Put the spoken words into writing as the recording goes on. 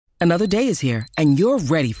Another day is here, and you're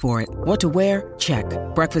ready for it. What to wear? Check.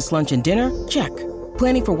 Breakfast, lunch, and dinner? Check.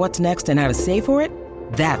 Planning for what's next and how to save for it?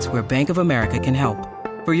 That's where Bank of America can help.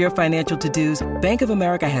 For your financial to-dos, Bank of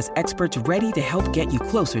America has experts ready to help get you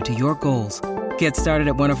closer to your goals. Get started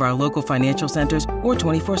at one of our local financial centers or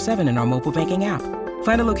 24/7 in our mobile banking app.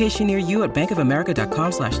 Find a location near you at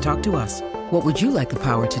bankofamerica.com/talktous. What would you like the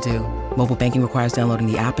power to do? Mobile banking requires downloading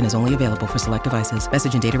the app and is only available for select devices.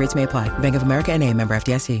 Message and data rates may apply. Bank of America N.A., member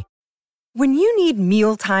FDIC. When you need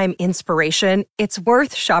mealtime inspiration, it's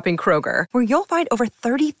worth shopping Kroger, where you'll find over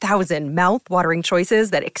 30,000 mouth-watering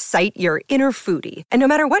choices that excite your inner foodie. And no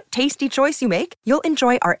matter what tasty choice you make, you'll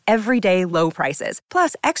enjoy our everyday low prices,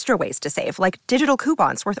 plus extra ways to save, like digital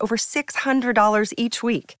coupons worth over $600 each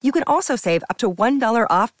week. You can also save up to $1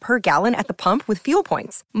 off per gallon at the pump with fuel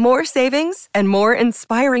points. More savings and more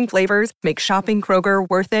inspiring flavors make shopping Kroger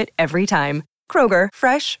worth it every time. Kroger,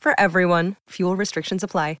 fresh for everyone. Fuel restrictions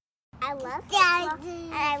apply. I love Dad,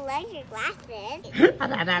 and I love your glasses.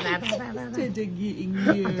 Getting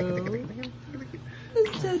you.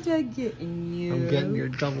 I'm getting your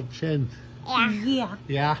double chin. Yeah.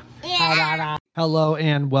 Yeah? Hello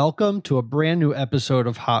and welcome to a brand new episode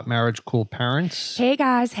of Hot Marriage, Cool Parents. Hey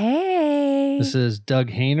guys, hey. This is Doug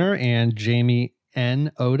Hayner and Jamie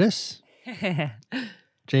N. Otis.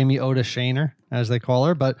 Jamie Otis Shaner, as they call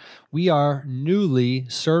her. But we are newly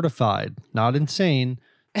certified, not insane,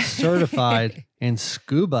 certified in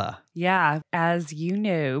scuba. Yeah, as you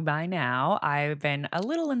know by now, I've been a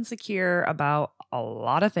little insecure about a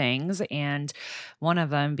lot of things, and one of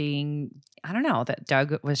them being, I don't know, that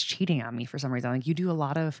Doug was cheating on me for some reason. Like, you do a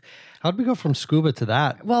lot of... How'd we go from scuba to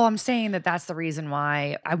that? Well, I'm saying that that's the reason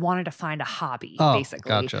why I wanted to find a hobby,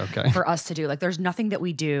 basically. Gotcha, okay. For us to do. Like, there's nothing that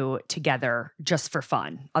we do together just for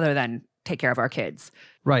fun, other than take care of our kids.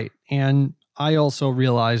 Right, and I also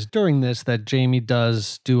realized during this that Jamie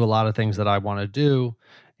does do a lot of things that I want to do,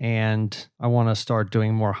 and I want to start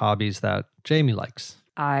doing more hobbies that Jamie likes.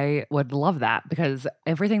 I would love that, because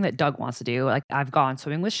everything that Doug wants to do, like I've gone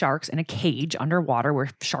swimming with sharks in a cage underwater where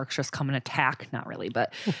sharks just come and attack. Not really,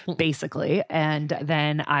 but basically. And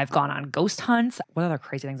then I've gone on ghost hunts. What other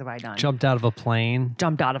crazy things have I done? Jumped out of a plane.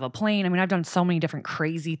 Jumped out of a plane. I mean, I've done so many different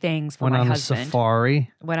crazy things for my husband. Went on a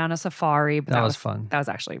safari. Went on a safari. But that was fun. That was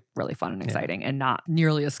actually really fun and exciting and not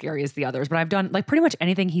nearly as scary as the others. But I've done like pretty much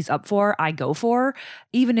anything he's up for, I go for,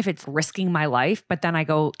 even if it's risking my life. But then I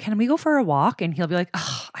go, can we go for a walk? And he'll be like, oh,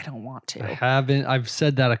 I don't want to. I haven't. I've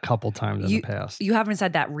said that a couple times in the past. You haven't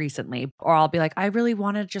said that recently. Or I'll be like, I really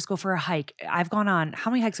want to just go for a hike. I've gone on,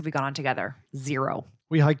 how many hikes have we gone on together? 0.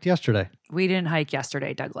 We hiked yesterday. We didn't hike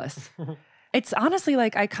yesterday, Douglas. It's honestly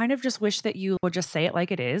like, I kind of just wish that you would just say it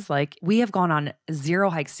like it is. Like, we have gone on 0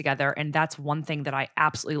 hikes together, and that's one thing that I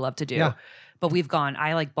absolutely love to do. Yeah. But we've gone,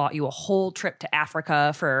 I like bought you a whole trip to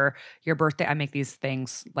Africa for your birthday. I make these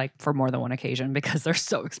things like for more than one occasion because they're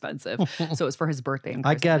so expensive. So it's for his birthday and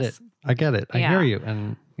Christmas. I get it. I hear you.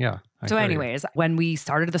 And yeah. So anyways, when we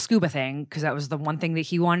started the scuba thing, because that was the one thing that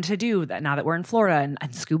he wanted to do, that now that we're in Florida,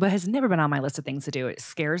 and scuba has never been on my list of things to do. It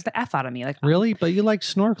scares the F out of me. Like, really? But you like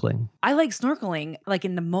snorkeling. I like snorkeling like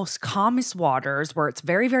in the most calmest waters where it's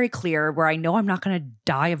very, very clear, where I know I'm not going to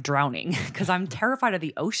die of drowning because I'm terrified of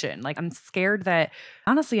the ocean. Like, I'm scared that,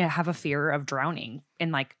 honestly, I have a fear of drowning.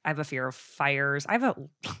 And like, I have a fear of fires. I have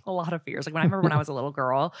a lot of fears. Like, when I remember when I was a little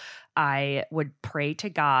girl, I would pray to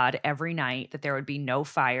God every night that there would be no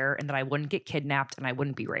fire and that I wouldn't get kidnapped and I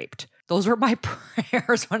wouldn't be raped. Those were my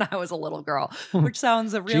prayers when I was a little girl, which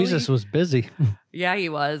sounds really... Jesus was busy. Yeah, he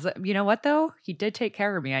was. You know what, though? He did take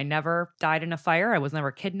care of me. I never died in a fire. I was never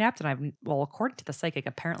kidnapped. And according to the psychic,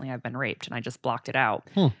 apparently I've been raped and I just blocked it out.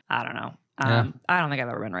 I don't know. I don't think I've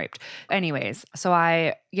ever been raped. Anyways, so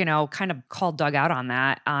I, kind of called Doug out on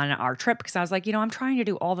that on our trip, because I was like, I'm trying to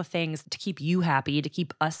do all the things to keep you happy, to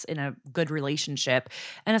keep us in a good relationship.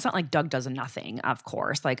 And it's not like Doug does nothing, of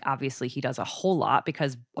course. Like, obviously he does a whole lot,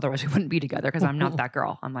 because otherwise we wouldn't be together, because I'm not that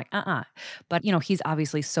girl. I'm like, But, he's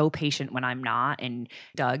obviously so patient when I'm not. And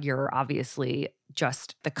Doug, you're obviously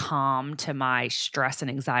just the calm to my stress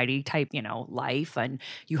and anxiety type, life. And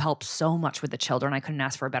you help so much with the children. I couldn't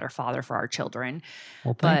ask for a better father for our children.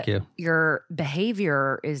 Well, thank you. Your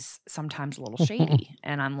behavior is sometimes a little shady.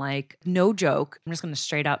 And I'm like, no joke. I'm just going to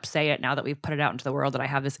straight up say it now that we've put it out into the world that I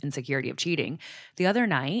have this insecurity of cheating. The other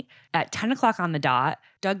night at 10 o'clock on the dot,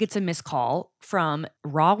 Doug gets a missed call from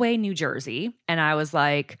Rahway, New Jersey. And I was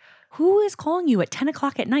like, who is calling you at 10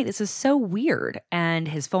 o'clock at night? This is so weird. And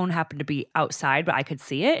his phone happened to be outside, but I could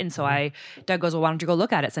see it. And so Doug goes, well, why don't you go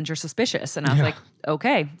look at it since you're suspicious? And I was like,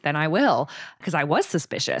 okay, then I will. Because I was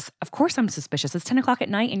suspicious. Of course I'm suspicious. It's 10 o'clock at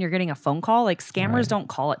night and you're getting a phone call. Like scammers don't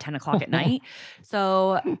call at 10 o'clock at night.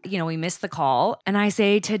 So, we missed the call. And I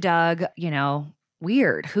say to Doug,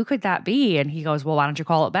 weird. Who could that be? And he goes, well, why don't you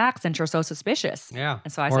call it back since you're so suspicious? Yeah.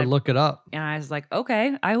 And so I or said, look it up. And I was like,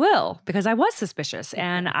 okay, I will, because I was suspicious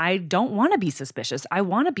and I don't want to be suspicious. I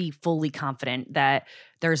want to be fully confident that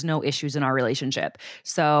there's no issues in our relationship.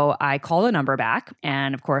 So I call the number back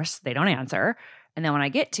and of course they don't answer. And then when I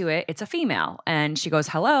get to it, it's a female and she goes,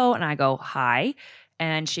 hello. And I go, hi.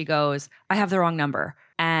 And she goes, I have the wrong number.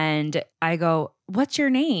 And I go, what's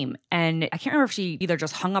your name? And I can't remember if she either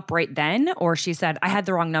just hung up right then or she said, I had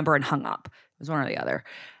the wrong number and hung up. It was one or the other.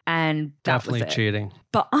 And that Definitely was it. cheating.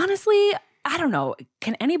 But honestly, I don't know.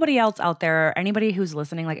 Can anybody else out there, anybody who's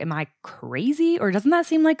listening, like, am I crazy? Or doesn't that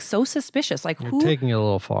seem like so suspicious? Like, You're taking it a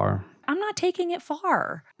little far. I'm not taking it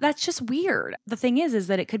far. That's just weird. The thing is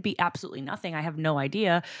that it could be absolutely nothing. I have no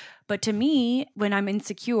idea. But to me, when I'm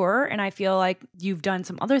insecure and I feel like you've done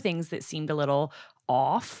some other things that seemed a little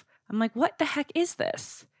off, I'm like, what the heck is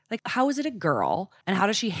this? Like, how is it a girl? And how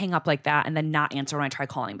does she hang up like that and then not answer when I try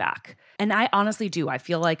calling back? And I honestly do. I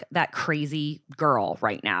feel like that crazy girl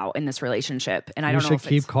right now in this relationship. And I don't know if You should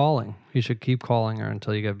keep calling. You should keep calling her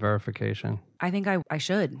until you get verification. I think I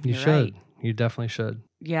should. You You're should. right. You definitely should.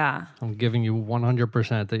 Yeah. I'm giving you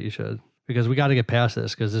 100% that you should. Because we got to get past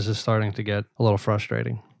this because this is starting to get a little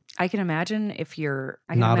frustrating. I can imagine if you're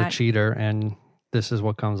not a cheater and this is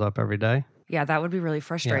what comes up every day. Yeah, that would be really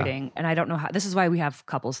frustrating. Yeah. And I don't know how, this is why we have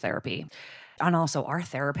couples therapy. And also our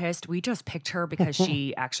therapist, we just picked her because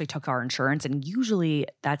she actually took our insurance. And usually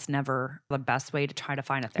that's never the best way to try to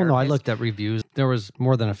find a therapist. Well, no, I looked at reviews. There was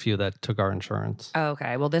more than a few that took our insurance.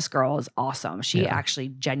 Okay. Well, this girl is awesome. She actually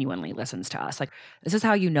genuinely listens to us. Like, this is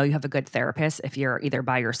how you know you have a good therapist if you're either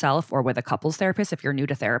by yourself or with a couples therapist. If you're new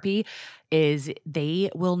to therapy, is they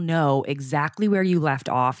will know exactly where you left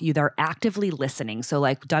off. They're actively listening. So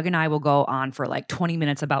like Doug and I will go on for like 20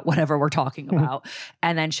 minutes about whatever we're talking about.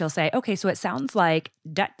 And then she'll say, okay, so it sounds like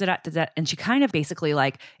da, da, da, da, da. And she kind of basically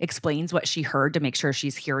like explains what she heard to make sure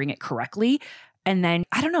she's hearing it correctly. And then,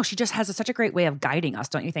 I don't know, she just has such a great way of guiding us,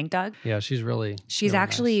 don't you think, Doug? Yeah, she's really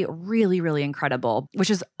actually nice. really, really incredible, which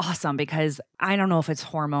is awesome because I don't know if it's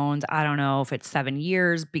hormones. I don't know if it's 7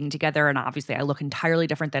 years being together. And obviously I look entirely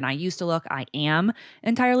different than I used to look. I am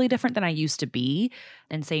entirely different than I used to be.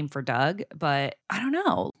 And same for Doug, but I don't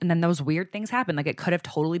know. And then those weird things happen. Like it could have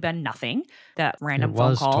totally been nothing, that random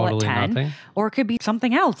phone call at 10, nothing. Or it could be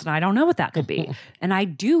something else. And I don't know what that could be. And I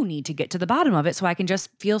do need to get to the bottom of it so I can just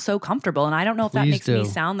feel so comfortable. And I don't know if that makes me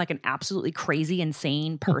sound like an absolutely crazy,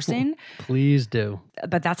 insane person. Please do.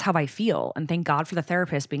 But that's how I feel. And thank God for the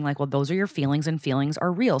therapist being like, well, those are your feelings and feelings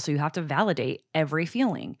are real. So you have to validate every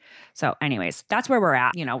feeling. So anyways, that's where we're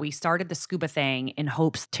at. We started the scuba thing in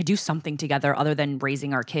hopes to do something together other than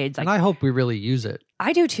raising our kids. And I hope we really use it.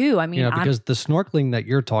 I do too. I mean, because the snorkeling that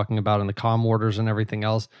you're talking about and the calm waters and everything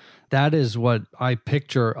else, that is what I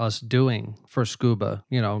picture us doing for scuba.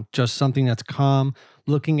 Just something that's calm,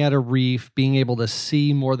 looking at a reef, being able to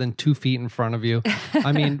see more than 2 feet in front of you.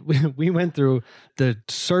 I mean, we went through, the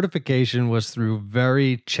certification was through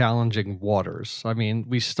very challenging waters. I mean,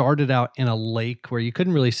 we started out in a lake where you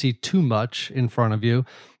couldn't really see too much in front of you.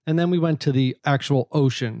 And then we went to the actual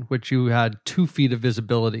ocean, which you had 2 feet of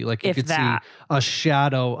visibility. Like you could see a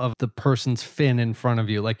shadow of the person's fin in front of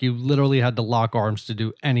you. Like you literally had to lock arms to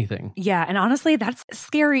do anything. Yeah. And honestly, that's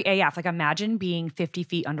scary AF. Like imagine being 50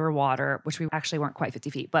 feet underwater, which we actually weren't quite 50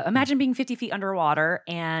 feet, but imagine being 50 feet underwater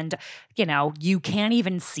and, you can't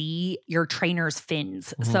even see your trainer's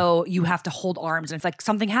fins. Mm-hmm. So you have to hold arms and it's like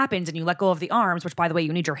something happens and you let go of the arms, which by the way,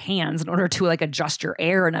 you need your hands in order to like adjust your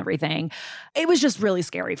air and everything. It was just really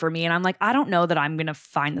scary for me. And I'm like, I don't know that I'm going to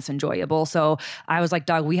find this enjoyable. So I was like,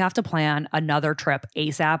 Doug, we have to plan another trip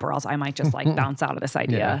ASAP or else I might just like bounce out of this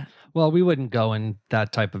idea. Yeah. Well, we wouldn't go in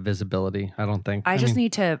that type of visibility, I don't think. I just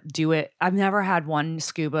need to do it. I've never had one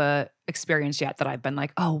scuba experience yet that I've been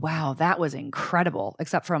like, oh, wow, that was incredible,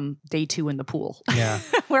 except from day 2 in the pool. Yeah.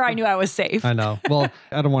 Where I knew I was safe. I know. Well,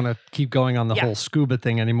 I don't want to keep going on the whole scuba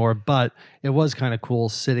thing anymore, but it was kind of cool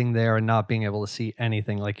sitting there and not being able to see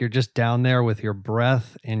anything. Like you're just down there with your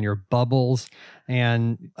breath and your bubbles.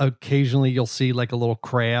 And occasionally you'll see like a little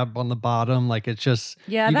crab on the bottom. Like it's just,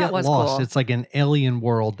 you get lost. Cool. It's like an alien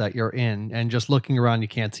world that you're in and just looking around, you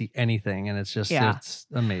can't see anything. And it's just, it's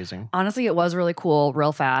amazing. Honestly, it was really cool,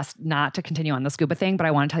 real fast. Not not to continue on the scuba thing, but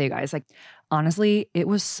I want to tell you guys, like, honestly, it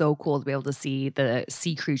was so cool to be able to see the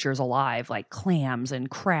sea creatures alive, like clams and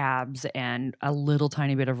crabs and a little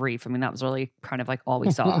tiny bit of reef. I mean, that was really kind of like all we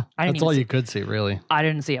saw. That's all you could see, really. I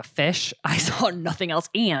didn't see a fish. I saw nothing else.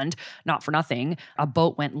 And not for nothing, a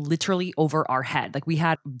boat went literally over our head. Like we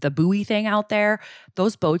had the buoy thing out there.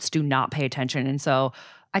 Those boats do not pay attention. And so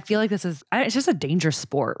I feel like it's just a dangerous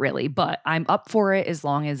sport, really. But I'm up for it as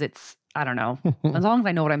long as it's, I don't know, as long as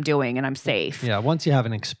I know what I'm doing and I'm safe. Yeah, once you have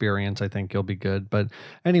an experience, I think you'll be good. But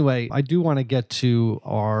anyway, I do want to get to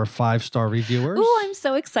our 5-star reviewers. Oh, I'm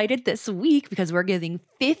so excited this week because we're giving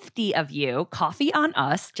 50 of you coffee on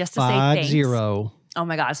us just to say thanks. 50. Oh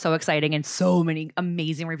my God, so exciting. And so many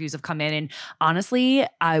amazing reviews have come in. And honestly,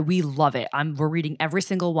 we love it. We're reading every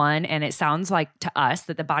single one. And it sounds like to us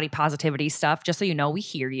that the body positivity stuff, just so you know, we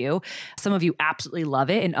hear you. Some of you absolutely love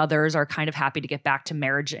it. And others are kind of happy to get back to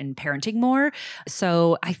marriage and parenting more.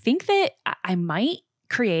 So I think that I might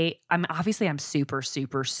create, I'm super,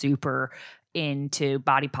 super, super into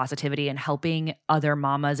body positivity and helping other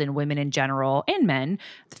mamas and women in general and men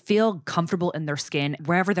feel comfortable in their skin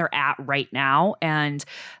wherever they're at right now. And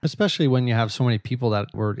especially when you have so many people that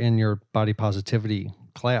were in your body positivity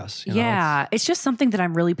class. Yeah, it's just something that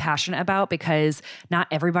I'm really passionate about because not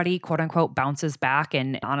everybody, quote unquote, bounces back.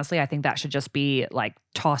 And honestly, I think that should just be like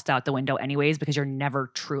tossed out the window anyways, because you're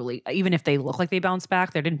never truly, even if they look like they bounce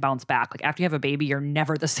back, they didn't bounce back. Like after you have a baby, you're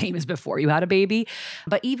never the same as before you had a baby.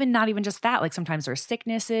 But even not even just that, like sometimes there's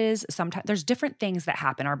sicknesses, sometimes there's different things that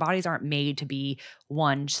happen. Our bodies aren't made to be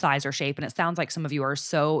one size or shape. And it sounds like some of you are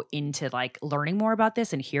so into like learning more about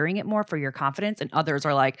this and hearing it more for your confidence. And others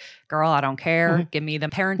are like, girl, I don't care. Give me the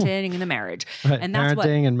parenting and the marriage. Right. And that's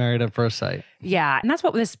parenting and married at first sight. Yeah. And that's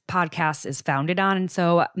what this podcast is founded on. And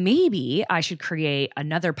so maybe I should create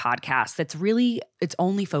another podcast that's really, its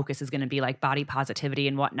only focus is going to be like body positivity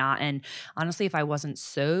and whatnot. And honestly, if I wasn't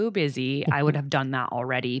so busy, I would have done that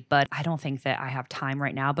already. But I don't think that I have time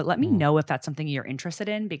right now. But let me know if that's something you're interested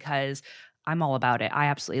in, because I'm all about it. I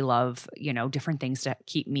absolutely love, different things to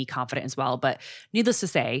keep me confident as well. But needless to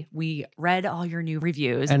say, we read all your new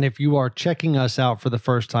reviews. And if you are checking us out for the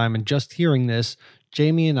first time and just hearing this,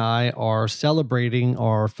 Jamie and I are celebrating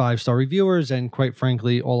our 5-star reviewers and quite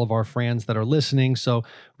frankly, all of our friends that are listening. So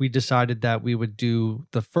we decided that we would do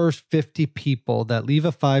the first 50 people that leave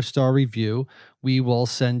a 5-star review. We will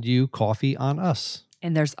send you coffee on us.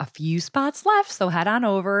 And there's a few spots left. So head on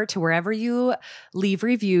over to wherever you leave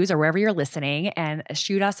reviews or wherever you're listening and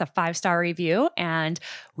shoot us a 5-star review. And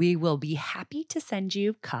we will be happy to send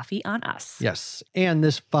you coffee on us. Yes. And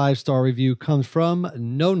this 5-star review comes from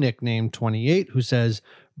No Nickname 28, who says,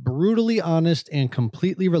 brutally honest and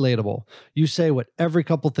completely relatable. You say what every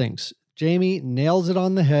couple thinks. Jamie nails it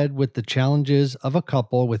on the head with the challenges of a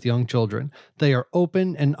couple with young children. They are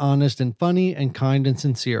open and honest and funny and kind and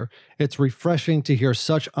sincere. It's refreshing to hear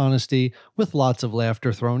such honesty with lots of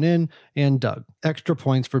laughter thrown in. And Doug, extra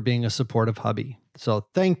points for being a supportive hubby. So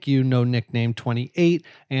thank you, No Nickname 28.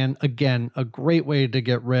 And again, a great way to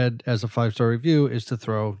get read as a 5-star review is to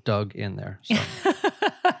throw Doug in there. So.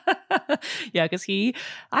 Yeah, because I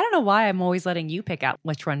don't know why I'm always letting you pick out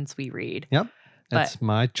which ones we read. Yep. That's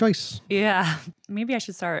my choice. Yeah. Maybe I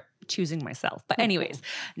should start choosing myself. But anyways,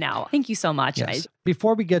 now, thank you so much. Yes.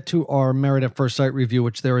 Before we get to our Married at First Sight review,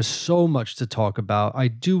 which there is so much to talk about, I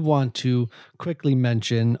do want to quickly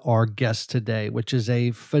mention our guest today, which is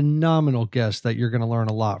a phenomenal guest that you're going to learn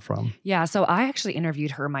a lot from. Yeah, so I actually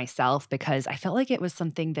interviewed her myself because I felt like it was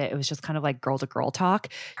something that it was just kind of like girl to girl talk.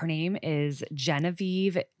 Her name is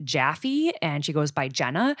Genevieve Jaffe, and she goes by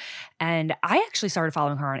Jenna. And I actually started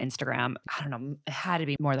following her on Instagram, I don't know, it had to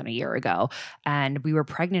be more than a year ago. And we were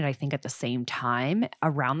pregnant, I think, at the same time,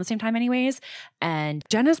 around the same time anyways. And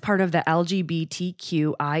Jenna's part of the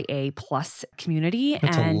LGBTQIA plus community.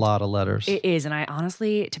 That's a lot of letters. It is. And I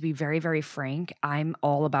honestly, to be very, very frank, I'm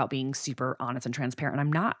all about being super honest and transparent. And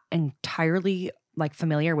I'm not entirely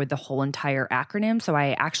familiar with the whole entire acronym. So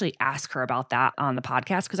I actually asked her about that on the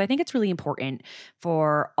podcast because I think it's really important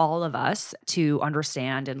for all of us to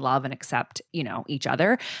understand and love and accept, each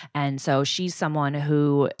other. And so she's someone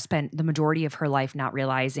who spent the majority of her life not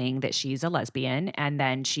realizing that she's a lesbian. And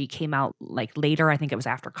then she came out later, I think it was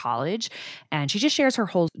after college. And she just shares her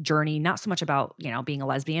whole journey, not so much about, being a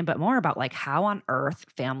lesbian, but more about how on earth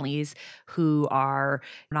families who are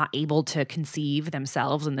not able to conceive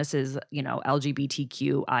themselves, and this is, LGBT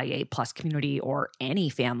LGBTQIA plus community or any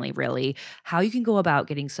family really, how you can go about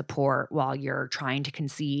getting support while you're trying to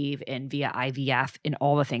conceive and via IVF and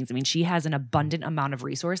all the things. I mean, she has an abundant amount of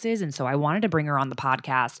resources. And so I wanted to bring her on the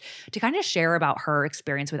podcast to kind of share about her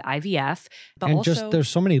experience with IVF. But and also, just there's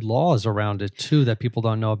so many laws around it too that people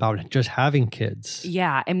don't know about just having kids.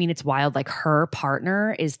 Yeah. I mean, it's wild. Like her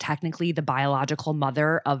partner is technically the biological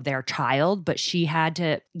mother of their child, but she had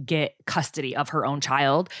to get custody of her own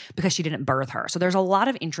child because she didn't birth her. So there's a lot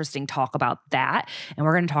of interesting talk about that. And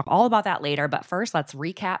we're going to talk all about that later. But first, let's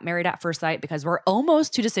recap Married at First Sight because we're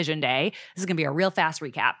almost to decision day. This is going to be a real fast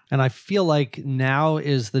recap. And I feel like now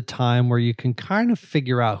is the time where you can kind of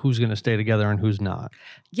figure out who's going to stay together and who's not.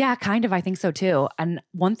 Yeah, kind of. I think so too. And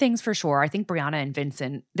one thing's for sure, I think Brianna and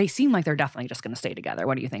Vincent, they seem like they're definitely just going to stay together.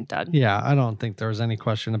 What do you think, Doug? Yeah, I don't think there's any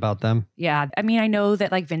question about them. Yeah. I mean, I know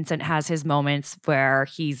that like Vincent has his moments where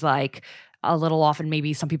he's like a little off and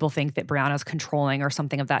maybe some people think that Brianna's controlling or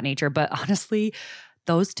something of that nature. But honestly,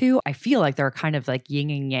 those two, I feel like they're kind of like yin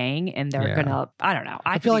and yang and they're gonna, I don't know.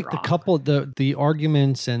 I feel like wrong. the couple, the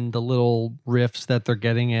arguments and the little riffs that they're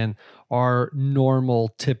getting in are normal,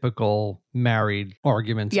 typical married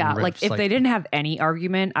arguments. Yeah, and riffs. like if they didn't have any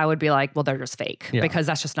argument, I would be like, well, they're just fake Yeah. because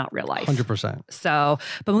that's just not real life. 100%. So,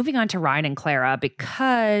 but moving on to Ryan and Clara,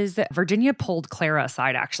 because Virginia pulled Clara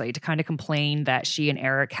aside actually to kind of complain that she and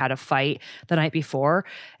Eric had a fight the night before.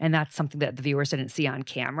 And that's something that the viewers didn't see on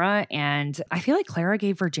camera. And I feel like Clara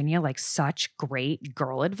gave Virginia like such great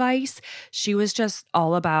girl advice. She was just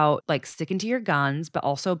all about like sticking to your guns, but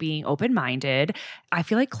also being open-minded. I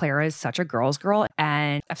feel like Clara is such a girl's girl.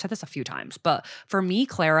 And I've said this a few times, but for me,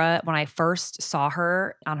 Clara, when I first saw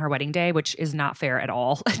her on her wedding day, which is not fair at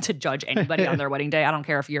all to judge anybody on their wedding day. I don't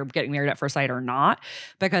care if you're getting married at first sight or not,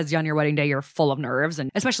 because on your wedding day, you're full of nerves. And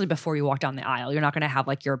especially before you walk down the aisle, you're not going to have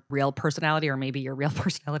like your real personality, or maybe your real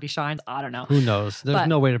personality shines. I don't know. Who knows? There's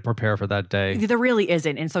no way to prepare for that day. There really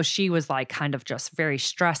isn't. And so she was like kind of just very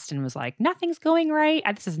stressed and was like, nothing's going right.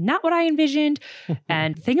 This is not what I envisioned.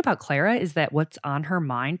 And the thing about Clara is that what's on her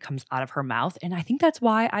mind comes out of her mouth. And I think that's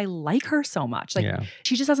why I like her so much. Like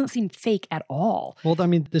she just doesn't seem fake at all. Well, I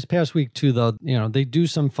mean, this past week too, though, you know, they do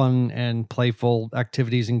some fun and playful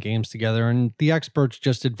activities and games together. And the experts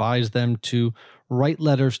just advise them to write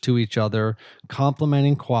letters to each other,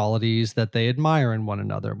 complimenting qualities that they admire in one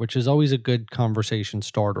another, which is always a good conversation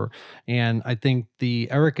starter. And I think the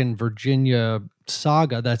Eric and Virginia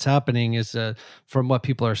saga that's happening is, from what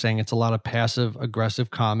people are saying, it's a lot of passive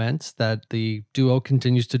aggressive comments that the duo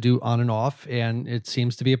continues to do on and off. And it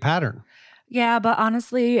seems to be a pattern. Yeah, but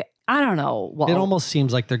honestly, I don't know. Well, it almost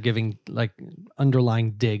seems like they're giving like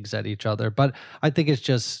underlying digs at each other, but I think it's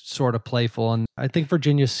just sort of playful. And I think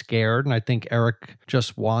Virginia's scared, and I think Eric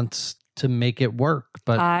just wants to make it work.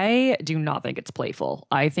 But I do not think it's playful.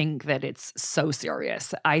 I think that it's so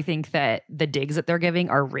serious. I think that the digs that they're giving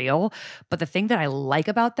are real. But the thing that I like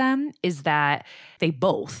about them is that they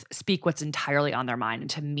both speak what's entirely on their mind. And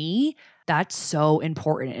to me, that's so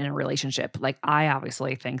important in a relationship. Like, I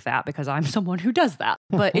obviously think that because I'm someone who does that.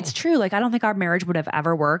 But it's true. Like, I don't think our marriage would have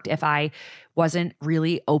ever worked if I wasn't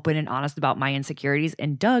really open and honest about my insecurities.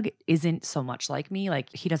 And Doug isn't so much like me.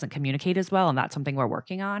 Like, he doesn't communicate as well. And that's something we're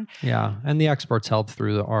working on. Yeah. And the experts help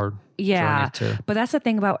through our journey too. But that's the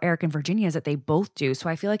thing about Eric and Virginia is that they both do. So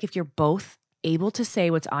I feel like if you're both able to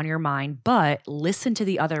say what's on your mind, but listen to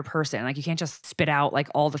the other person. Like, you can't just spit out like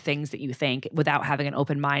all the things that you think without having an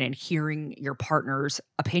open mind and hearing your partner's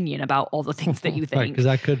opinion about all the things that you think. Right, because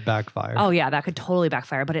that could backfire. Oh yeah, that could totally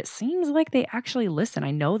backfire. But it seems like they actually listen.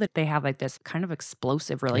 I know that they have like this kind of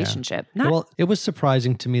explosive relationship. Well, it was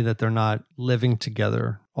surprising to me that they're not living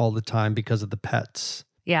together all the time because of the pets.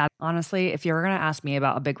 Yeah, honestly, if you're going to ask me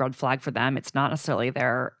about a big red flag for them, it's not necessarily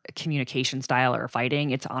their communication style or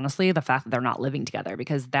fighting. It's honestly the fact that they're not living together,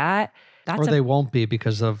 because that's they won't be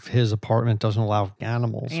because of his apartment doesn't allow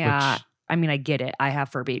animals. Yeah. Which, I mean, I get it. I have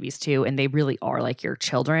fur babies too, and they really are like your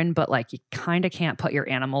children, but like you kind of can't put your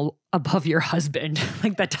animal above your husband.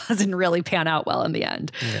 Like, that doesn't really pan out well in the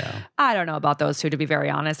end. Yeah. I don't know about those two, to be very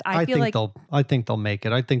honest. I think they'll make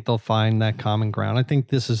it. I think they'll find that common ground. I think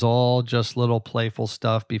this is all just little playful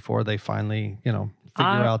stuff before they finally,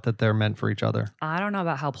 figure out that they're meant for each other. I don't know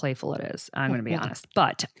about how playful it is. I'm going to be honest.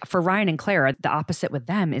 But for Ryan and Clara, the opposite with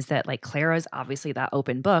them is that like Clara's obviously that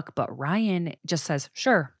open book, but Ryan just says,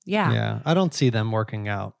 sure. Yeah. Yeah. I don't see them working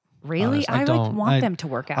out. Really? I want them to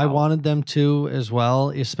work out. I wanted them to as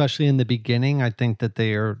well, especially in the beginning. I think that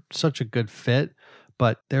they are such a good fit,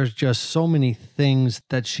 but there's just so many things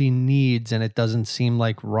that she needs, and it doesn't seem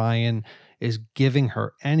like Ryan is giving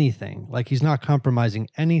her anything. Like he's not compromising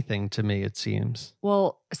anything to me, it seems.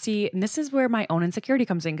 Well, see, and this is where my own insecurity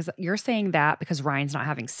comes in, because you're saying that because Ryan's not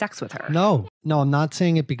having sex with her. No, I'm not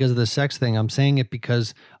saying it because of the sex thing. I'm saying it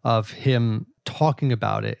because of him talking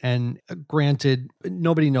about it. And granted,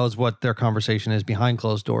 nobody knows what their conversation is behind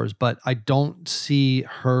closed doors, but I don't see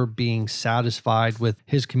her being satisfied with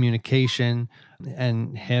his communication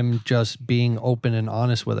and him just being open and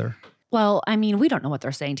honest with her. Well, I mean, we don't know what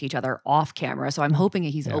they're saying to each other off camera, so I'm hoping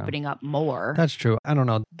he's opening up more. That's true. I don't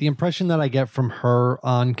know. The impression that I get from her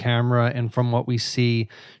on camera and from what we see,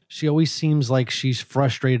 she always seems like she's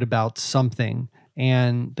frustrated about something.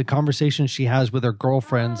 And the conversations she has with her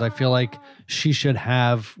girlfriends, I feel like she should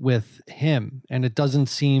have with him. And it doesn't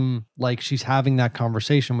seem like she's having that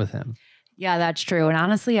conversation with him. Yeah, that's true. And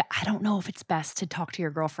honestly, I don't know if it's best to talk to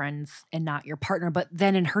your girlfriends and not your partner. But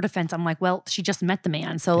then in her defense, I'm like, well, she just met the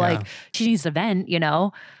man. So like she needs to vent, you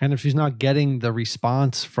know? And if she's not getting the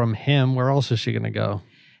response from him, where else is she going to go?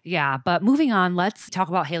 Yeah, but moving on, let's talk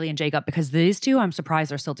about Haley and Jacob, because these two, I'm surprised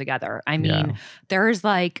they're still together. I mean, there's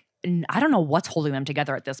like, I don't know what's holding them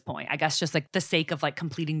together at this point. I guess just like the sake of like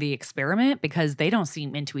completing the experiment, because they don't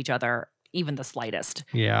seem into each other even the slightest.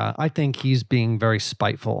 Yeah, I think he's being very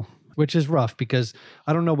spiteful, which is rough because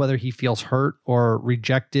I don't know whether he feels hurt or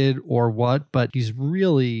rejected or what, but he's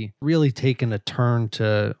really, really taken a turn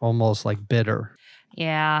to almost like bitter.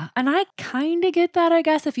 Yeah. And I kind of get that, I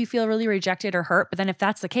guess, if you feel really rejected or hurt. But then if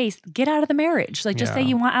that's the case, get out of the marriage. Like just say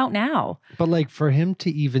you want out now. But like for him to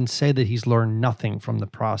even say that he's learned nothing from the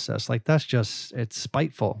process, like that's just, it's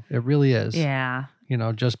spiteful. It really is. Yeah. You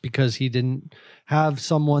know, just because he didn't have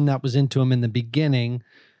someone that was into him in the beginning.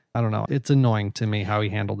 I don't know. It's annoying to me how he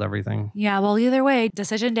handled everything. Yeah, well, either way,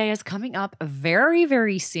 decision day is coming up very,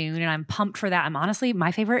 very soon. And I'm pumped for that. I'm honestly,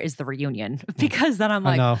 my favorite is the reunion, because then I'm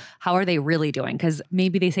like, how are they really doing? Because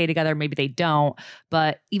maybe they stay together, maybe they don't.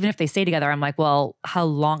 But even if they stay together, I'm like, well, how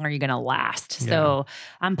long are you going to last? Yeah. So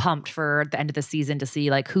I'm pumped for the end of the season to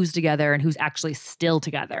see like who's together and who's actually still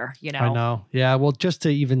together, you know? I know. Yeah. Well, just to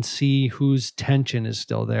even see whose tension is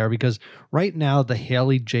still there, because right now the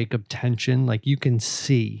Haley Jacob tension, like you can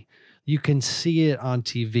see it on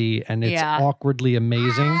TV and it's awkwardly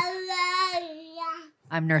amazing.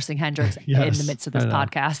 I'm nursing Hendrix in the midst of this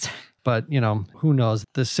podcast. But, you know, who knows?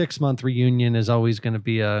 The 6-month reunion is always going to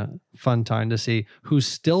be a fun time to see who's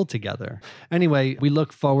still together. Anyway, we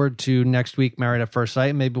look forward to next week, Married at First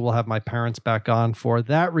Sight. Maybe we'll have my parents back on for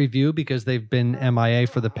that review because they've been MIA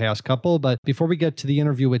for the past couple. But before we get to the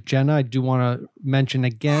interview with Jenna, I do want to mention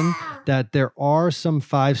again that there are some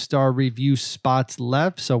 5-star review spots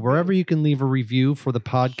left. So wherever you can leave a review for the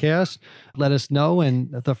podcast, let us know.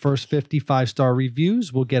 And the first 50 5-star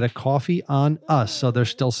reviews will get a coffee on us. So there's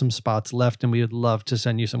still some spots left and we would love to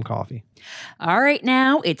send you some coffee. All right,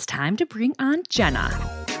 now it's time to bring on Jenna.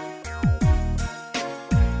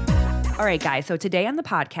 All right, guys. So today on the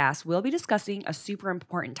podcast, we'll be discussing a super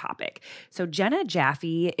important topic. So Jenna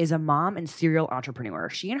Jaffe is a mom and serial entrepreneur.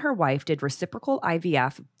 She and her wife did reciprocal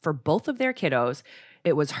IVF for both of their kiddos.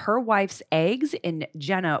 It was her wife's eggs and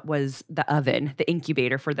Jenna was the oven, the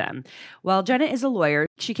incubator for them. While Jenna is a lawyer,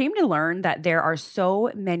 she came to learn that there are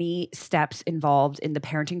so many steps involved in the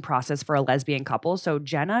parenting process for a lesbian couple. So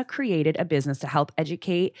Jenna created a business to help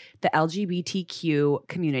educate the LGBTQ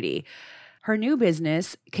community. Her new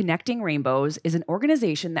business, Connecting Rainbows, is an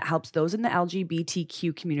organization that helps those in the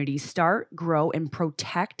LGBTQ community start, grow, and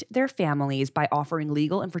protect their families by offering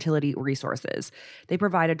legal and fertility resources. They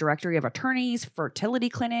provide a directory of attorneys, fertility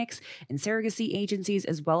clinics, and surrogacy agencies,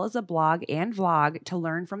 as well as a blog and vlog to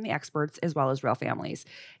learn from the experts as well as real families.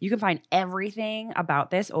 You can find everything about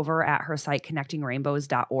this over at her site,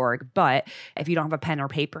 connectingrainbows.org. But if you don't have a pen or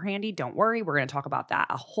paper handy, don't worry. We're going to talk about that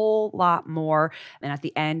a whole lot more. And at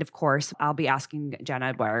the end, of course, I'll be asking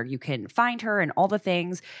Jenna where you can find her and all the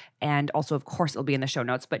things. And also, of course, it'll be in the show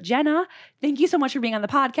notes. But Jenna, thank you so much for being on the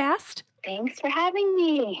podcast. Thanks for having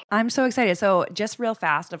me. I'm so excited. So just real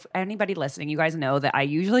fast, if anybody listening, you guys know that I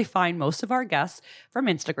usually find most of our guests from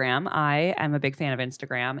Instagram. I am a big fan of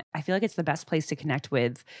Instagram. I feel like it's the best place to connect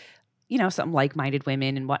with, you know, some like-minded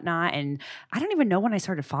women and whatnot. And I don't even know when I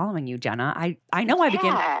started following you, Jenna. I know I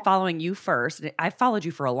began following you first. I followed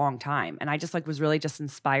you for a long time. And I just was really just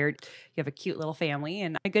inspired. You have a cute little family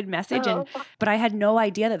and a good message. But I had no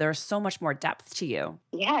idea that there was so much more depth to you.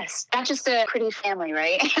 Yes. Not just a pretty family,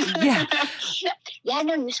 right? Yeah. Yeah,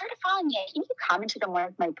 no, you started following me. I think you commented on one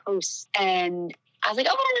of my posts. And I was like,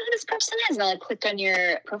 oh, I don't know who this person is. And I clicked on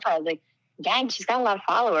your profile. I was like, dang, she's got a lot of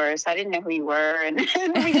followers. So I didn't know who you were. And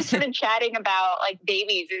we just started chatting about like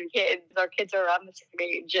babies and kids. Our kids are around the same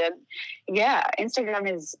age. And yeah,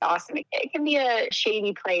 Instagram is awesome. It can be a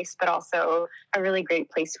shady place, but also a really great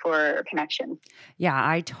place for connection. Yeah,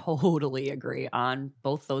 I totally agree on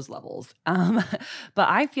both those levels. But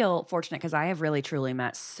I feel fortunate because I have really truly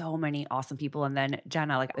met so many awesome people. And then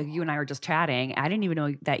Jenna, like you and I were just chatting. I didn't even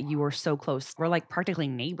know that you were so close. We're like practically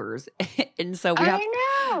neighbors. And so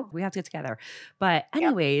we have to get together. But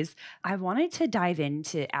anyways, I wanted to dive in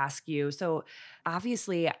to ask you. So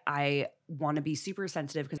obviously I want to be super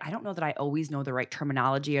sensitive because I don't know that I always know the right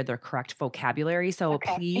terminology or the correct vocabulary. So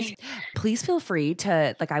please feel free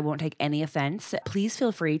to, like, I won't take any offense. Please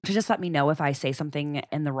feel free to just let me know if I say something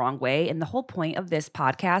in the wrong way. And the whole point of this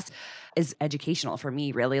podcast is educational for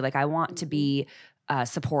me, really. Like, I want to be a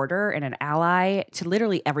supporter and an ally to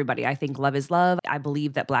literally everybody. I think love is love. I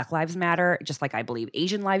believe that Black lives matter, just like I believe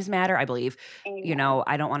Asian lives matter. I believe, you know,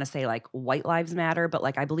 I don't want to say like white lives matter, but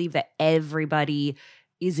like I believe that everybody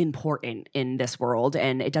is important in this world.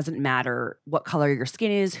 And it doesn't matter what color your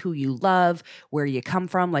skin is, who you love, where you come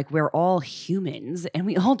from. Like, we're all humans and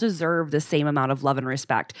we all deserve the same amount of love and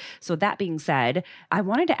respect. So that being said, I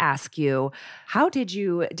wanted to ask you, how did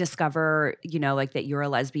you discover, you know, like that you're a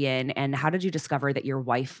lesbian, and how did you discover that your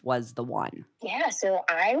wife was the one? Yeah, so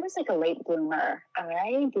I was like a late bloomer.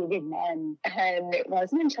 I dated men, and it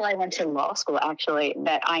wasn't until I went to law school, actually,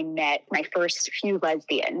 that I met my first few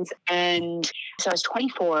lesbians. And so I was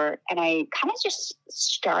 24, and I kind of just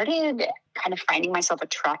started kind of finding myself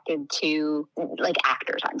attracted to like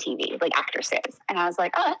actors on TV, like actresses. And I was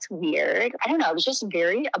like, oh, that's weird. I don't know. I was just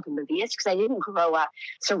very oblivious because I didn't grow up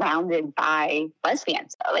surrounded by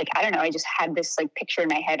lesbians. Like, I don't know. I just had this like picture in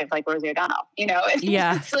my head of like Rosie O'Donnell, you know,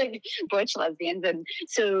 it's like butch lesbians. And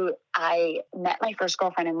so I met my first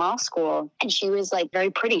girlfriend in law school, and she was like very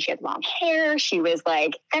pretty. She had long hair. She was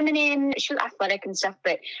like feminine. She was athletic and stuff.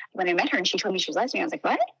 But when I met her and she told me she was lesbian, I was like,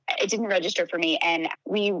 what? It didn't register for me. And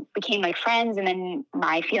we became like friends, and then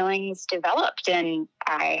my feelings developed, and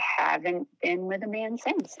I haven't been with a man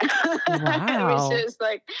since. Wow. It was just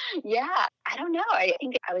like, yeah, I don't know. I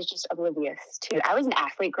think I was just oblivious to, I was an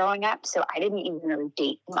athlete growing up, so I didn't even really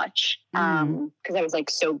date much because I was like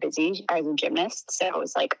so busy. I was a gymnast, so I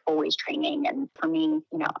was like always training. And for me, you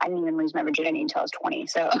know, I didn't even lose my virginity until I was 20.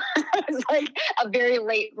 So I was like a very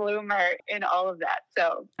late bloomer in all of that.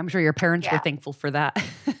 So I'm sure your parents were thankful for that.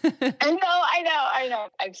 I know.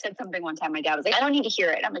 I've said something one time. My dad was like, I don't need to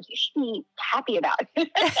hear it. I'm like, you should be happy about it.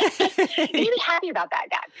 You should be happy about that,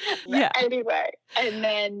 Dad. Yeah. Anyway, and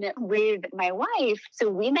then with my wife, so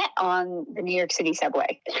we met on the New York City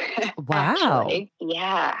subway. Wow. Actually.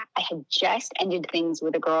 Yeah. I had just ended things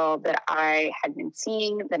with a girl that I had been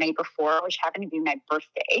seeing the night before, which happened to be my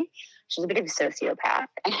birthday. She's a bit of a sociopath.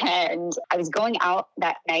 And I was going out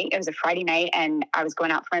that night. It was a Friday night, and I was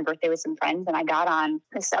going out for my birthday with some friends, and I got on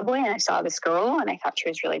the subway and I saw this girl, and I thought she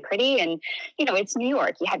was really pretty. And, you know, it's New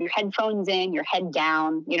York. You have your headphones in, your head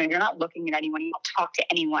down, you know, you're not looking at anyone, you don't talk to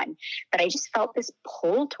anyone. But I just felt this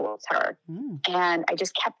pull towards her. And I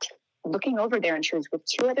just kept looking over there, and she was with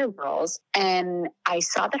two other girls, and I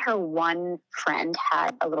saw that her one friend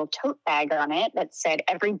had a little tote bag on it that said,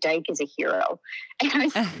 "Every dyke is a hero." And I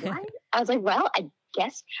was like, what? I was like, well, I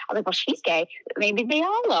guess, I was like, well, she's gay. Maybe they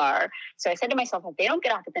all are. So I said to myself, if they don't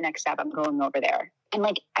get off at the next stop, I'm going over there. And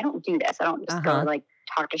like, I don't do this. I don't just go like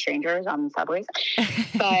talk to strangers on the subways.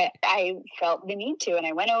 But I felt the need to, and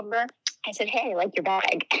I went over. I said, hey, I like your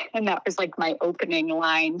bag. And that was like my opening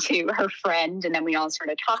line to her friend. And then we all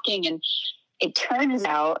started talking. And it turns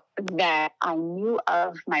out that I knew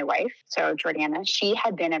of my wife, so Jordana. She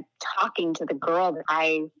had been talking to the girl that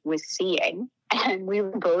I was seeing. And we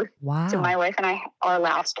were both, so my wife and I, our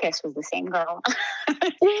last kiss was the same girl.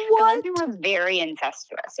 What? It was very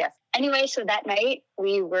incestuous, yes. Anyway, so that night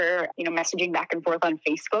we were, you know, messaging back and forth on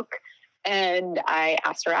Facebook. And I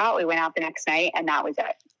asked her out. We went out the next night, and that was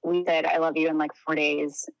it. We said, I love you in like 4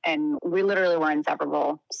 days. And we literally were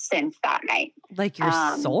inseparable since that night. Like your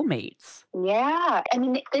soulmates. Yeah. I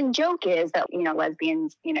mean, the joke is that, you know,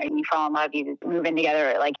 lesbians, you know, you fall in love, you move in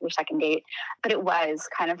together like your second date. But it was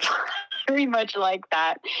kind of very much like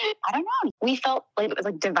that. I don't know. We felt like it was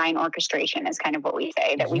like divine orchestration is kind of what we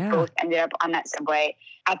say, that we both ended up on that subway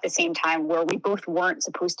at the same time, where we both weren't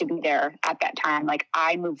supposed to be there at that time. Like,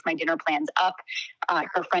 I moved my dinner plans up.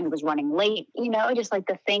 Her friend was running late, you know, just like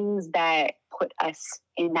the things that put us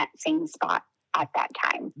in that same spot at that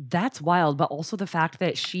time. That's wild. But also the fact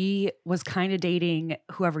that she was kind of dating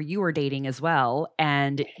whoever you were dating as well.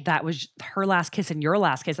 And that was her last kiss and your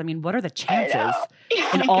last kiss. I mean, what are the chances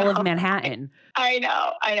in all of Manhattan? I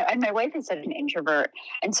know. And my wife is such an introvert.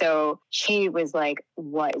 And so she was like,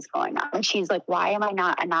 what is going on? And she's like, why am I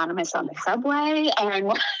not anonymous on the subway? And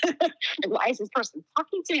why is this person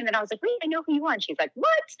talking to me? And then I was like, wait, I know who you are. And she's like,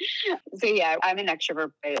 what? So yeah, I'm an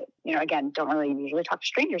extrovert, but again, don't really usually talk to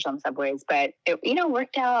strangers on subways, but it,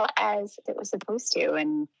 worked out as it was supposed to.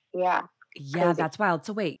 And yeah. Yeah, crazy. That's wild.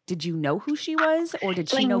 So wait, did you know who she was, or did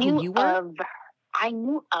So she know who you were? I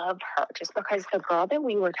knew of her just because the girl that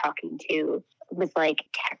we were talking to was like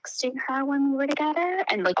texting her when we were together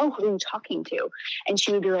and like, oh, who are you talking to? And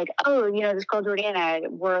she would be like, oh, this girl Jordana,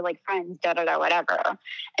 we're like friends, whatever.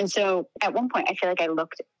 And so at one point, I feel like I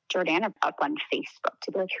looked Jordana up on Facebook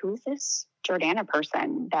to be like, who is this Jordana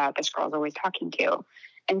person that this girl's always talking to?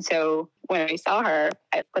 And so when I saw her,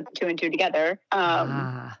 I put the two and two together.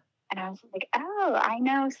 And I was like, oh, I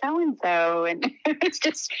know so-and-so. And it was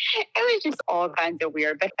just all kinds of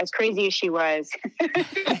weird. But as crazy as she was,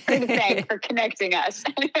 good thing for connecting us.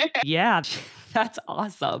 Yeah, that's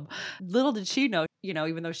awesome. Little did she know,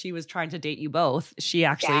 even though she was trying to date you both, she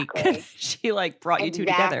actually, she like brought you two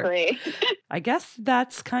together. I guess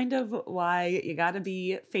that's kind of why you got to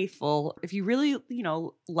be faithful. If you really,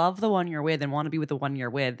 love the one you're with and want to be with the one you're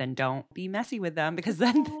with, then don't be messy with them, because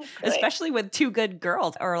then, especially with two good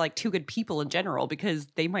girls or like two good people in general, because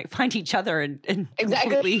they might find each other and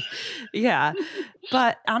completely, yeah.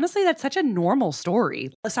 But honestly, that's such a normal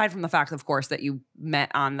story, aside from the fact, of course, that you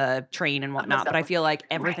met on the train and whatnot. But I feel like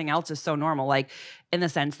everything else is so normal. Like, in the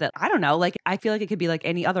sense that, I don't know, like, I feel like it could be like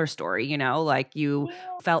any other story, like you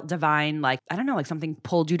felt divine, like, I don't know, like something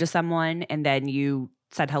pulled you to someone and then you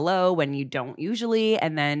said hello when you don't usually.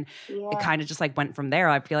 And then it kind of just like went from there.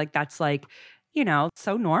 I feel like that's like,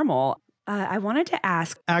 so normal. I wanted to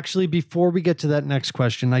ask. Actually, before we get to that next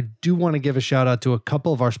question, I do want to give a shout out to a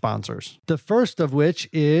couple of our sponsors. The first of which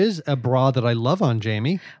is a bra that I love on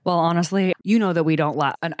Jamie. Well, honestly, that we don't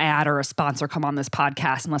let an ad or a sponsor come on this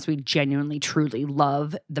podcast unless we genuinely, truly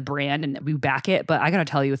love the brand and we back it. But I got to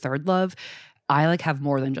tell you, Third Love, I like have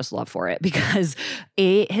more than just love for it, because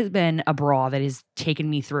it has been a bra that has taken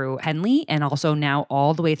me through Henley and also now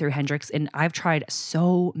all the way through Hendrix. And I've tried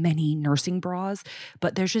so many nursing bras,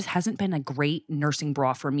 but there just hasn't been a great nursing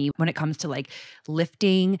bra for me when it comes to like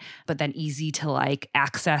lifting, but then easy to like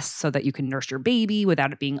access so that you can nurse your baby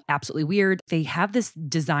without it being absolutely weird. They have this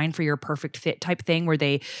design for your perfect fit type thing where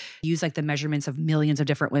they use like the measurements of millions of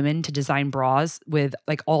different women to design bras with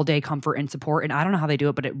like all day comfort and support. And I don't know how they do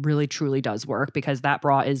it, but it really truly does work, because that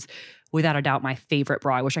bra is without a doubt my favorite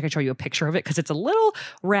bra. I wish I could show you a picture of it because it's a little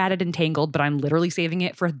ratted and tangled, but I'm literally saving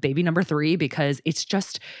it for baby number 3 because it's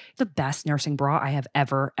just the best nursing bra I have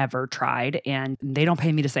ever tried. And they don't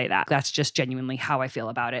pay me to say that. That's just genuinely how I feel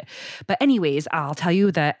about it. But anyways, I'll tell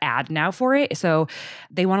you the ad now for it. So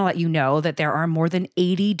they want to let you know that there are more than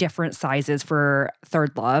 80 different sizes for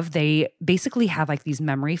Third Love. They basically have like these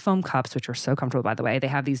memory foam cups, which are so comfortable, by the way. They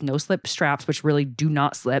have these no slip straps, which really do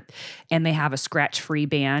not slip. And they have a scratch free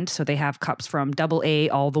band. So they have cups from AA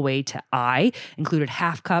all the way to I, included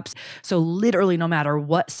half cups. So literally no matter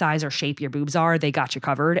what size or shape your boobs are, they got you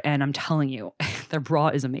covered. And I'm telling you, their bra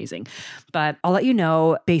is amazing. But I'll let you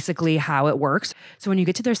know basically how it works. So when you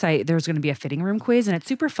get to their site, there's going to be a fitting room quiz, and it's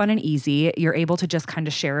super fun and easy. You're able to just kind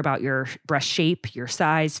of share about your breast shape, your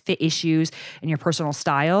size, fit issues, and your personal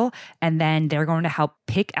style. And then they're going to help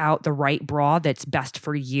pick out the right bra that's best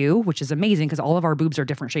for you, which is amazing because all of our boobs are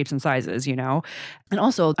different shapes and sizes, And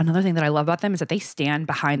also another thing that I love about them is that they stand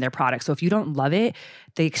behind their product. So if you don't love it,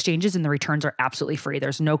 the exchanges and the returns are absolutely free.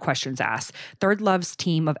 There's no questions asked. Third Love's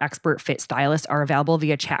team of expert fit stylists are available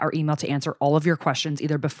via chat or email to answer all of your questions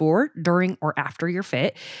either before, during, or after your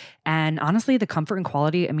fit. And honestly, the comfort and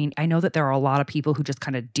quality, I know that there are a lot of people who just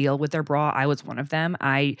kind of deal with their bra. I was one of them.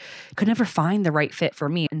 I could never find the right fit for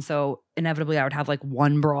me. And so inevitably I would have like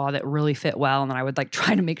one bra that really fit well. And then I would like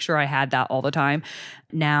try to make sure I had that all the time.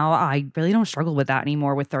 Now I really don't struggle with that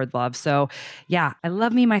anymore with Third Love. So yeah, I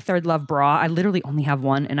love me my Third Love bra. I literally only have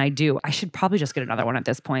one, and I do. I should probably just get another one at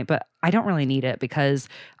this point, but I don't really need it because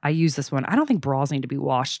I use this one. I don't think bras need to be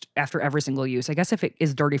washed after every single use. I guess if it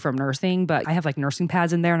is dirty from nursing, but I have like nursing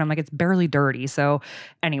pads in there and I'm like, it's barely dirty. So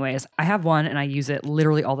anyways, I have one and I use it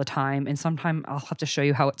literally all the time. And sometime I'll have to show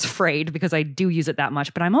you how it's frayed because I do use it that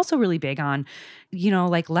much. But I'm also really big on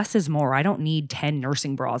like less is more. I don't need 10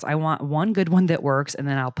 nursing bras. I want one good one that works, and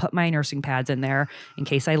then I'll put my nursing pads in there in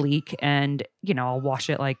case I leak, and I'll wash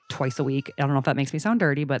it like twice a week. I don't know if that makes me sound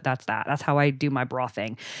dirty, but that's that. That's how I do my bra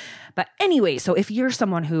thing. But anyway, so if you're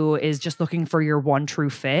someone who is just looking for your one true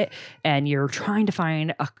fit and you're trying to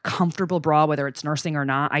find a comfortable bra, whether it's nursing or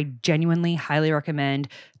not, I genuinely highly recommend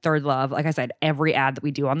Third Love. Like I said, every ad that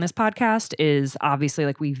we do on this podcast is obviously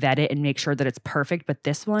like we vet it and make sure that it's perfect. But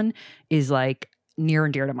this one is like near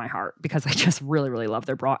and dear to my heart because I just really, really love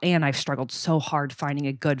their bra. And I've struggled so hard finding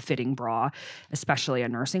a good fitting bra, especially a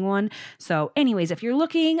nursing one. So anyways, if you're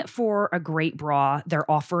looking for a great bra,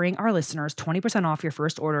 they're offering our listeners 20% off your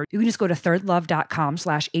first order. You can just go to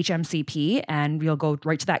thirdlove.com/HMCP and you'll go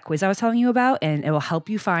right to that quiz I was telling you about, and it will help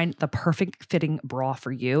you find the perfect fitting bra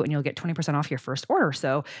for you, and you'll get 20% off your first order.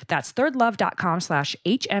 So that's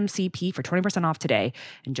thirdlove.com/HMCP for 20% off today.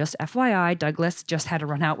 And just FYI, Douglas just had to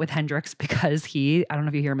run out with Hendrix because I don't know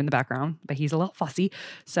if you hear him in the background, but he's a little fussy.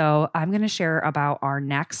 So I'm going to share about our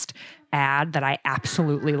next ad that I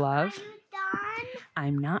absolutely love.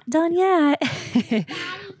 I'm not done yet.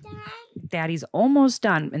 Daddy's almost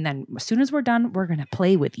done. And then as soon as we're done, we're going to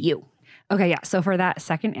play with you. Okay, yeah. So for that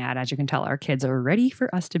second ad, as you can tell, our kids are ready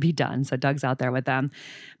for us to be done. So Doug's out there with them.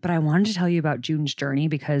 But I wanted to tell you about June's Journey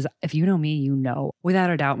because if you know me, you know, without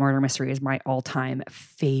a doubt, murder mystery is my all-time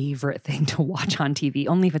favorite thing to watch on TV,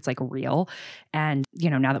 only if it's like real. And,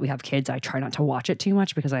 now that we have kids, I try not to watch it too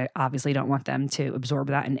much because I obviously don't want them to absorb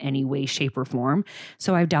that in any way, shape, or form.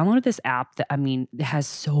 So I've downloaded this app that, it has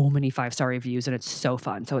so many 5-star reviews and it's so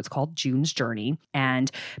fun. So it's called June's Journey.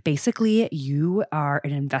 And basically you are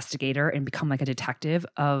an investigator and become like a detective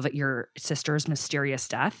of your sister's mysterious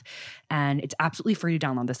death. And it's absolutely free to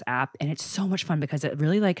download this app. And it's so much fun because it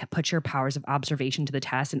really like puts your powers of observation to the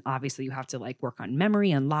test. And obviously you have to like work on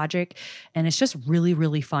memory and logic. And it's just really,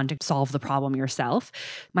 really fun to solve the problem yourself.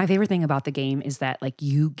 My favorite thing about the game is that like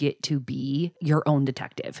you get to be your own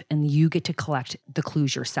detective and you get to collect the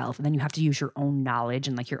clues yourself. And then you have to use your own knowledge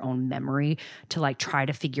and like your own memory to like try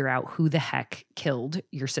to figure out who the heck killed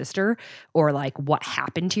your sister or like what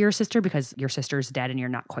happened to your sister because your sister's dead and you're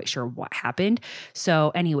not quite sure what happened.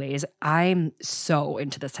 So anyways, I'm so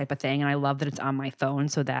into this type of thing and I love that it's on my phone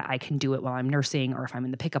so that I can do it while I'm nursing or if I'm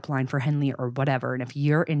in the pickup line for Henley or whatever. And if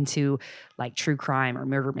you're into like true crime or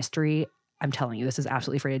murder mystery, I'm telling you, this is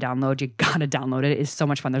absolutely free to download. You gotta download it. It is so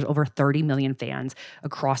much fun. There's over 30 million fans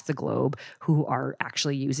across the globe who are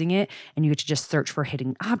actually using it. And you get to just search for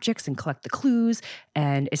hidden objects and collect the clues.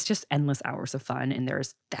 And it's just endless hours of fun. And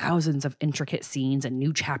there's thousands of intricate scenes and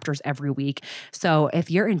new chapters every week. So if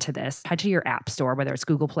you're into this, head to your app store, whether it's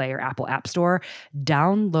Google Play or Apple App Store,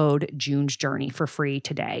 download June's Journey for free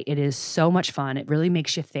today. It is so much fun. It really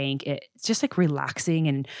makes you think. It's just like relaxing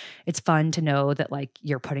and it's fun to know that like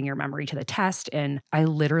you're putting your memory to the test. And I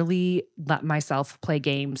literally let myself play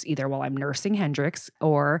games either while I'm nursing Hendrix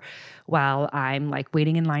or while I'm like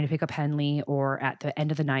waiting in line to pick up Henley or at the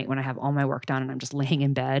end of the night when I have all my work done and I'm just laying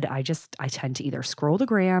in bed. I tend to either scroll the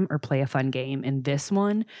gram or play a fun game. And this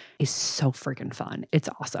one is so freaking fun. It's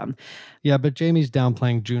awesome. Yeah, but Jamie's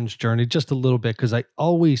downplaying June's Journey just a little bit because I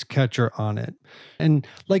always catch her on it. And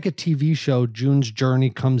like a TV show, June's Journey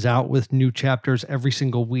comes out with new chapters every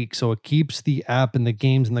single week. So it keeps the app and the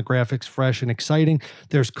games and the graphics fresh and exciting.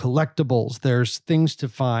 There's collectibles, there's things to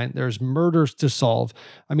find, there's murders to solve.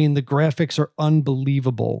 The graphics are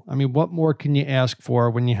unbelievable. What more can you ask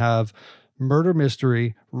for when you have murder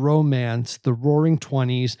mystery, romance, the roaring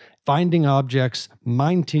 20s, finding objects,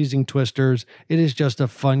 mind-teasing twisters? It is just a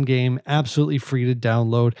fun game, absolutely free to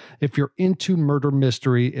download. If you're into murder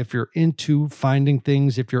mystery, if you're into finding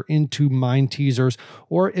things, if you're into mind teasers,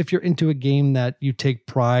 or if you're into a game that you take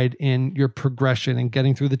pride in your progression and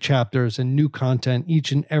getting through the chapters and new content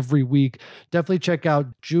each and every week, definitely check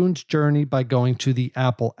out June's Journey by going to the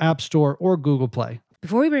Apple App Store or Google Play.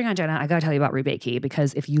 Before we bring on Jenna, I got to tell you about Rebate Key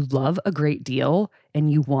because if you love a great deal and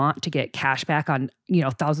you want to get cash back on,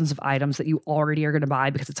 thousands of items that you already are going to buy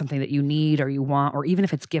because it's something that you need or you want, or even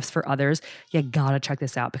if it's gifts for others, you got to check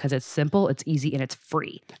this out because it's simple, it's easy, and it's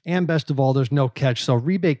free. And best of all, there's no catch. So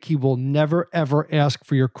Rebate Key will never, ever ask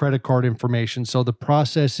for your credit card information. So the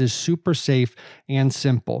process is super safe and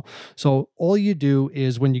simple. So all you do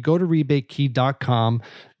is when you go to rebatekey.com,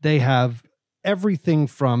 they have everything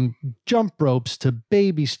from jump ropes to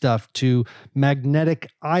baby stuff to magnetic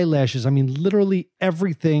eyelashes. Literally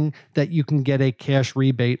everything that you can get a cash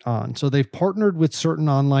rebate on. So they've partnered with certain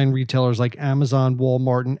online retailers like Amazon,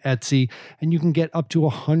 Walmart, and Etsy, and you can get up to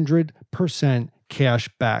 100% cash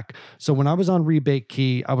back. So when I was on Rebate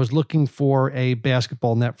Key, I was looking for a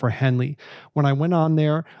basketball net for Henley. When I went on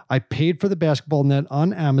there, I paid for the basketball net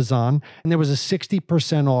on Amazon, and there was a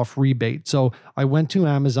 60% off rebate. So I went to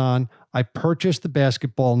Amazon, I purchased the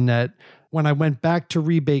basketball net. When I went back to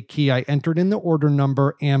Rebate Key, I entered in the order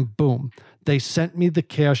number, and boom, they sent me the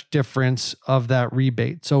cash difference of that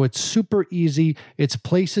rebate. So it's super easy. It's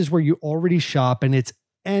places where you already shop, and it's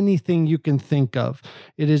anything you can think of.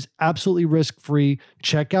 It is absolutely risk-free.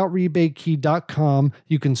 Check out rebatekey.com.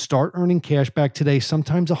 You can start earning cash back today,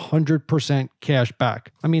 sometimes 100% cash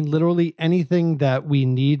back. I mean, literally anything that we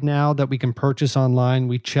need now that we can purchase online,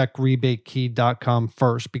 we check rebatekey.com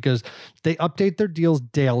first because they update their deals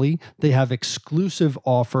daily. They have exclusive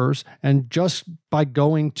offers, and just by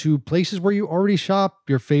going to places where you already shop,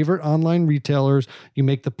 your favorite online retailers, you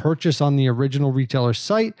make the purchase on the original retailer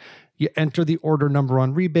site, you enter the order number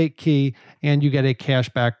on Rebate Key, and you get a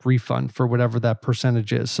cashback refund for whatever that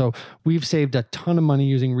percentage is. So we've saved a ton of money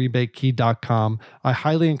using rebatekey.com. I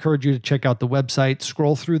highly encourage you to check out the website,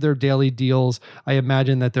 scroll through their daily deals. I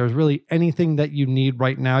imagine that there's really anything that you need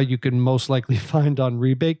right now, you can most likely find on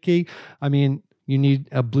Rebate Key. I mean, you need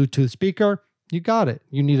a Bluetooth speaker, you got it.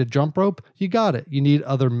 You need a jump rope, you got it. You need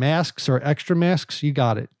other masks or extra masks, you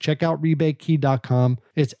got it. Check out rebatekey.com.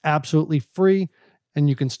 It's absolutely free, and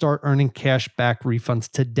you can start earning cash back refunds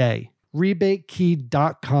today.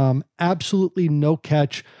 Rebatekey.com, absolutely no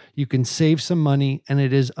catch. You can save some money, and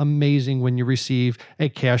it is amazing when you receive a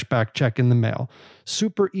cashback check in the mail.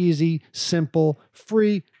 Super easy, simple,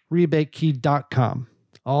 free. Rebatekey.com.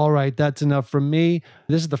 All right, that's enough from me.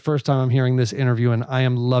 This is the first time I'm hearing this interview, and I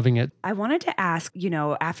am loving it. I wanted to ask,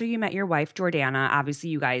 after you met your wife, Jordana,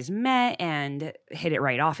 obviously you guys met and hit it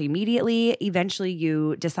right off immediately. Eventually,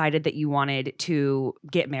 you decided that you wanted to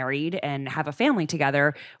get married and have a family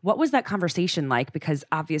together. What was that conversation like? Because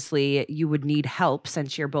obviously you would need help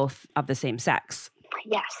since you're both of the same sex.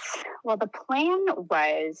 Yes. Well, the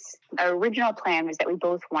original plan was that we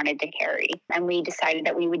both wanted to carry, and we decided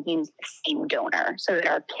that we would use the same donor so that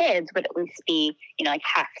our kids would at least be, like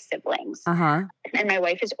half siblings. Uh-huh. And my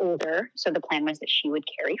wife is older, so the plan was that she would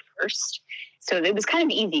carry first. So it was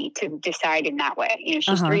kind of easy to decide in that way.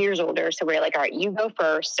 She's 3 years older, so we're like, all right, you go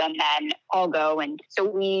first, and then I'll go. And so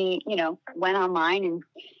we, went online and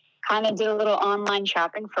kind of did a little online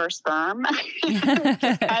shopping for sperm,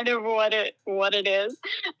 kind of what it is.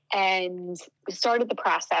 And we started the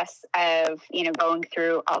process of, going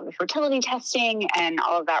through all the fertility testing and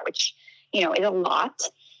all of that, which, is a lot.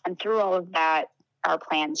 And through all of that, our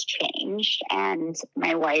plans changed, and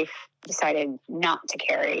my wife decided not to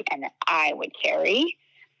carry and that I would carry.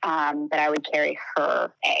 That I would carry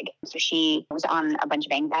her egg. So she was on a bunch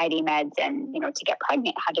of anxiety meds, and, to get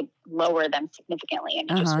pregnant had to lower them significantly. And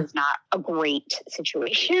it just was not a great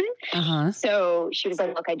situation. So she was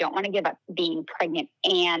like, look, I don't want to give up being pregnant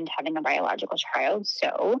and having a biological child.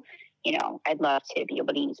 So, I'd love to be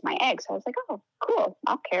able to use my egg. So I was like, oh, cool.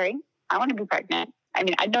 I'll carry. I want to be pregnant. I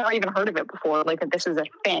mean, I'd never even heard of it before, like that this is a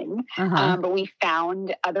thing. But we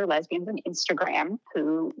found other lesbians on Instagram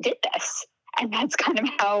who did this. And that's kind of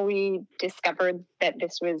how we discovered that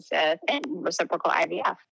this was a thing, reciprocal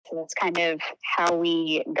IVF. So that's kind of how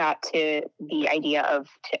we got to the idea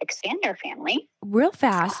to expand our family. Real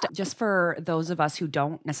fast, just for those of us who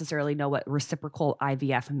don't necessarily know what reciprocal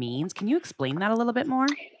IVF means, can you explain that a little bit more?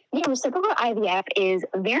 Yeah, reciprocal IVF is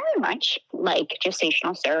very much like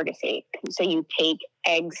gestational surrogacy. So you take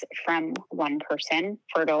eggs from one person,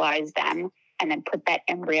 fertilize them, and then put that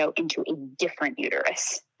embryo into a different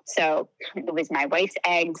uterus. So it was my wife's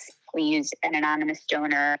eggs. We used an anonymous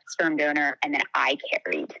donor, sperm donor, and then I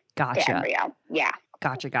carried the embryo. Yeah.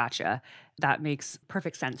 Gotcha. That makes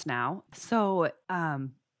perfect sense now. So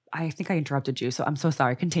I think I interrupted you, so I'm so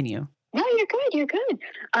sorry. Continue. No, you're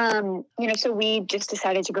good. So we just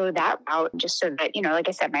decided to go that route just so that, like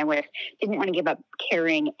I said, my wife didn't want to give up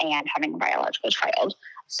carrying and having a biological child.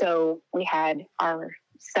 So we had our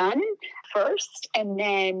son first, and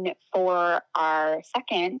then for our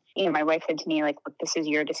second, my wife said to me, like, look, this is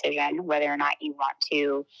your decision whether or not you want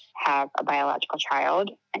to have a biological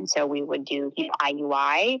child. And so we would do,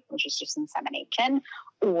 IUI, which is just insemination,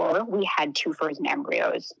 or we had two frozen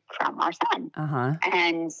embryos from our son.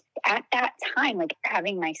 And at that time, like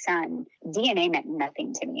having my son, DNA meant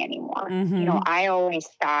nothing to me anymore. I always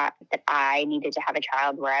thought that I needed to have a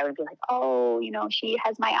child where I would be like, oh, she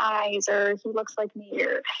has my eyes, or he looks like me.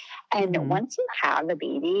 And once you have a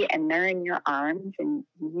baby and they're in your arms and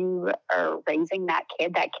you are raising that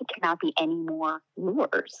kid cannot be any more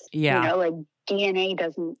yours. Yeah. DNA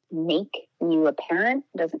doesn't make you a parent,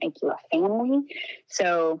 doesn't make you a family.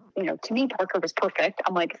 So, to me, Parker was perfect.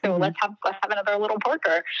 I'm like, so let's have another little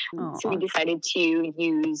Parker. Aww. So we decided to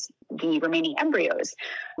use the remaining embryos.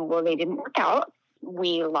 Well, they didn't work out.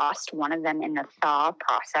 We lost one of them in the thaw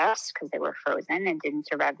process because they were frozen and didn't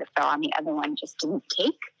survive the thaw, and the other one just didn't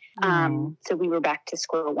take. So we were back to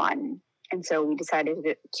square one. And so we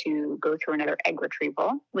decided to go through another egg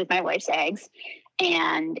retrieval with my wife's eggs.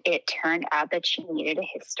 And it turned out that she needed a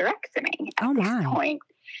hysterectomy at this point.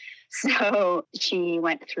 So she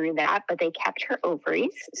went through that, but they kept her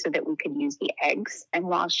ovaries so that we could use the eggs. And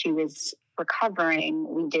while she was recovering,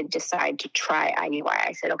 we did decide to try IUI.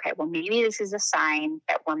 I said, okay, well, maybe this is a sign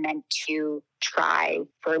that we're meant to try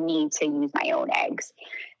for me to use my own eggs.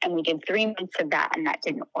 And we did 3 months of that, and that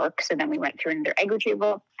didn't work. So then we went through another egg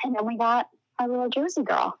retrieval, and then we got our little Josie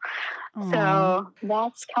girl. Aww. So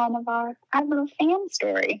that's kind of our little fan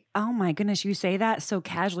story. Oh my goodness, you say that so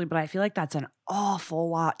casually, but I feel like that's an awful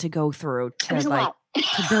lot to go through to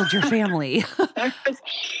build your family. It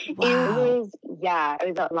was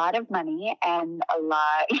a lot of money and a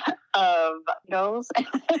lot of bills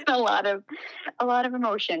and a lot of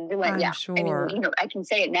emotions. I'm sure. I mean, I can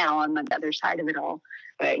say it now on the other side of it all,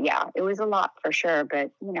 but yeah, it was a lot for sure,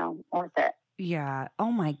 but worth it. Yeah.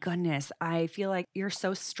 Oh my goodness. I feel like you're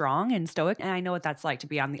so strong and stoic. And I know what that's like to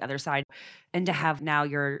be on the other side and to have now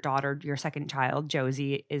your daughter, your second child,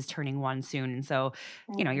 Josie, is turning 1 soon. And so,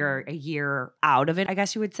 you're a year out of it, I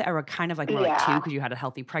guess you would say, or kind of like more like 2 because you had a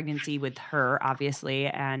healthy pregnancy with her, obviously.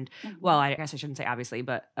 And well, I guess I shouldn't say obviously,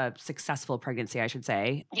 but a successful pregnancy, I should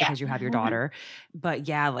say, because you have your daughter. But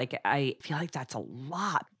yeah, like I feel like that's a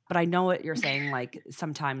lot. But I know what you're saying, like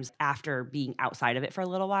sometimes after being outside of it for a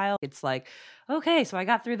little while, it's like, okay, so I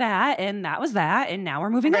got through that and that was that. And now we're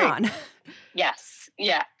moving on. Yes.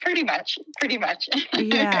 Yeah, pretty much.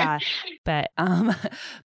 Yeah. But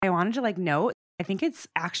I wanted to note, I think it's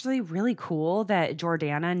actually really cool that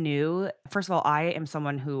Jordana knew. First of all, I am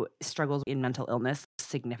someone who struggles in mental illness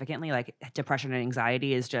significantly. Like depression and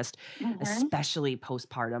anxiety is just, especially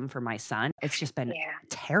postpartum for my son. It's just been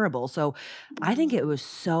terrible. So I think it was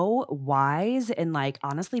so wise and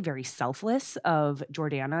honestly very selfless of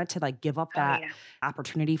Jordana to give up that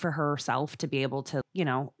opportunity for herself to be able to,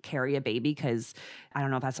 carry a baby. Cause I don't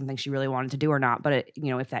know if that's something she really wanted to do or not, but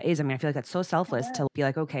if that is, I mean, I feel like that's so selfless to be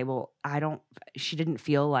like, okay, well, she didn't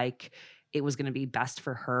feel like it was going to be best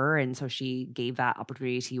for her. And so she gave that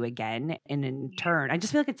opportunity to you again. And in turn, I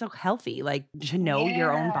just feel like it's so healthy, to know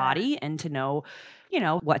your own body and to know,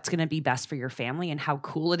 what's going to be best for your family and how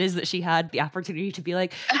cool it is that she had the opportunity to be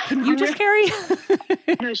like, can you just carry?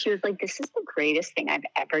 No, she was like, this is the greatest thing I've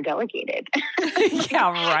ever delegated.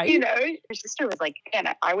 Yeah, right. Her sister was like, man,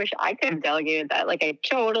 I wish I could have delegated that. I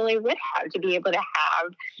totally would have to be able to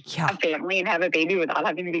have a family and have a baby without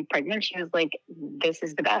having to be pregnant. She was like, this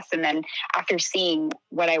is the best. And then after seeing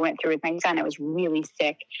what I went through with my son, I was really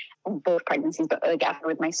sick. Both pregnancies, but after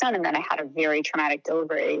with my son, and then I had a very traumatic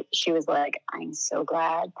delivery. She was like, I'm so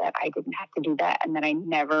glad that I didn't have to do that and that I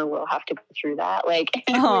never will have to go through that. I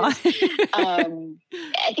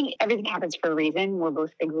think everything happens for a reason. We're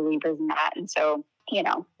both big believers in that. And so,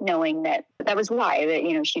 knowing that was why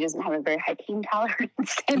that, she doesn't have a very high pain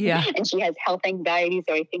tolerance and she has health anxiety.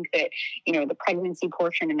 So I think that, the pregnancy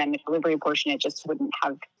portion and then the delivery portion, it just wouldn't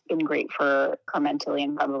have been great for her mentally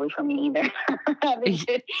and probably for me either,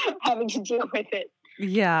 having to deal with it.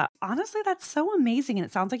 Yeah. Honestly, that's so amazing. And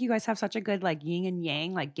it sounds like you guys have such a good yin and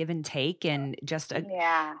yang, give and take and just it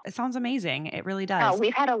sounds amazing. It really does.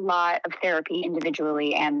 We've had a lot of therapy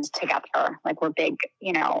individually and together. We're big,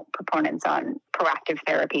 proponents on proactive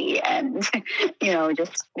therapy and,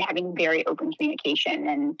 just having very open communication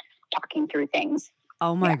and talking through things.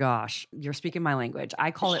 Oh my gosh, you're speaking my language. I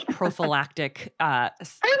call it prophylactic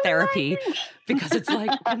therapy because it's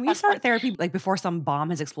when we start therapy, before some bomb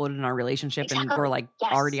has exploded in our relationship and we're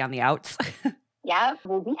already on the outs. Yeah.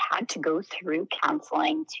 Well, we had to go through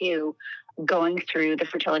counseling too, going through the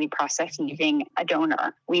fertility process using a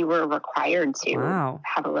donor. We were required to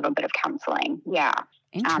have a little bit of counseling. Yeah.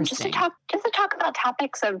 Just to talk about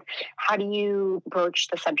topics of how do you broach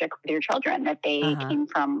the subject with your children that they came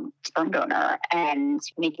from sperm donor and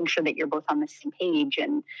making sure that you're both on the same page.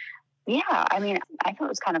 And I mean, I thought it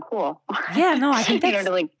was kind of cool. Yeah, no, I think that's,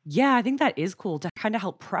 I think that is cool to kind of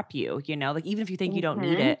help prep you, even if you think you don't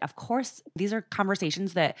need it. Of course, these are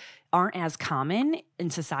conversations that aren't as common in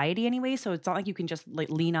society anyway. So it's not like you can just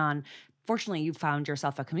lean on fortunately you found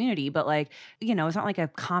yourself a community, but like, you know, it's not like a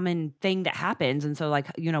common thing that happens. And so like,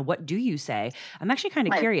 you know, what do you say? I'm actually kind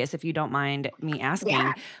of curious, if you don't mind me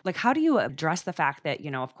asking, like, how do you address the fact that,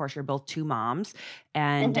 you know, of course you're both two moms,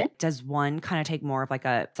 and does one kind of take more of like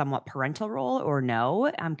a somewhat parental role or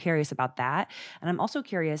no? I'm curious about that. And I'm also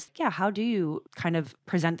curious, how do you kind of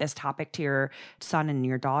present this topic to your son and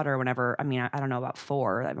your daughter whenever, I mean, I don't know about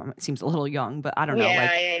 4, it seems a little young, but I don't know,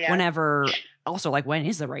 whenever. Also, like, when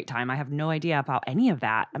is the right time? I have no idea about any of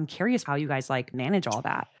that. I'm curious how you guys like manage all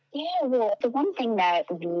that. Yeah, well, the one thing that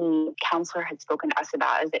the counselor had spoken to us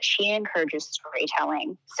about is that she encourages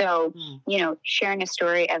storytelling. So, you know, sharing a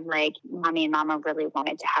story of like, mommy and mama really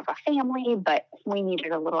wanted to have a family, but we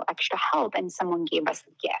needed a little extra help and someone gave us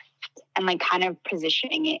a gift. And like kind of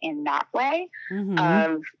positioning it in that way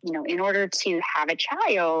of, you know, in order to have a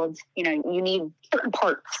child, you know, you need certain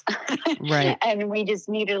parts. Right. And we just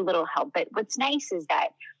needed a little help. But what's nice is that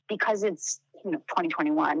because it's, you know,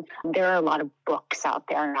 2021, there are a lot of books out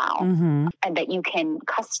there now and that you can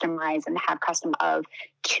customize and have custom of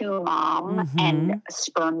to mom and a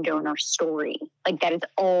sperm donor story. Like that is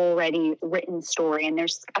already written story. And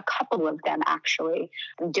there's a couple of them actually,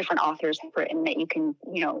 different authors have written that you can,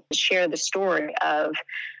 you know, share the story of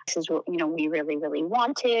this is what, you know, we really, really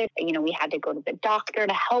wanted. You know, we had to go to the doctor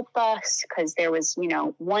to help us because there was, you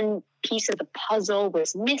know, one piece of the puzzle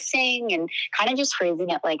was missing, and kind of just phrasing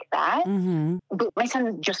it like that. But my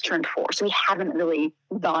son just turned 4, so we haven't really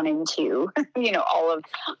gone into, you know,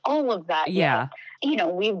 all of that yet. You know,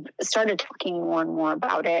 we've started talking more and more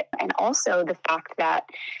about it. And also the fact that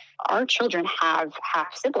our children have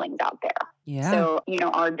half siblings out there. So, you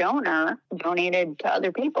know, our donor donated to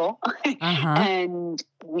other people and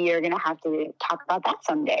we are going to have to talk about that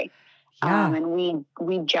someday. And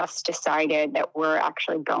we just decided that we're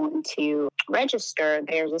actually going to register.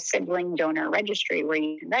 There's a sibling donor registry where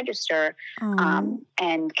you can register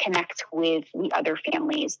and connect with the other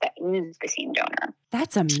families that use the same donor.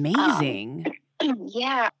 That's amazing.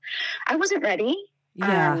 I wasn't ready.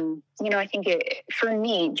 You know, I think for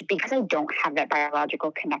me, because I don't have that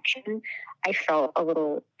biological connection, I felt a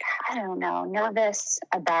little, I don't know, nervous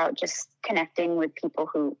about just connecting with people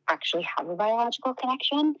who actually have a biological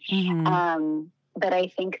connection. But I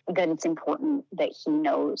think that it's important that he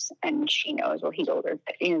knows and she knows, well, he's older,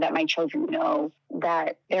 you know, that my children know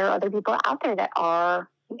that there are other people out there that are,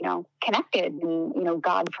 you know, connected, and, you know,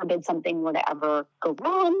 God forbid something were to ever go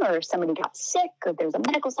wrong or somebody got sick or there's a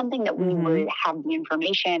medical something, that we would have the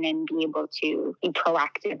information and be able to be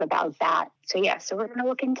proactive about that. So so we're going to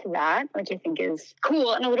look into that, which I think is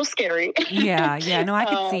cool and a little scary. No, I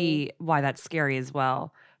could see why that's scary as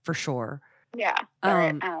well, for sure.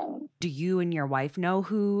 Do you and your wife know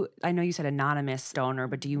who, I know you said anonymous donor,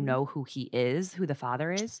 but do you know who he is, who the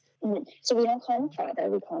father is? So we don't call him a father,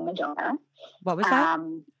 we call him a donor. What was that?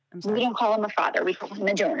 We don't call him a father, we call him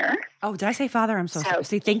a donor. Oh, did I say father? I'm so sorry.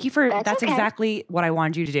 See, thank you for, that's okay. Exactly what I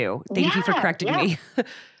wanted you to do. Thank you for correcting me.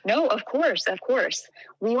 No, of course.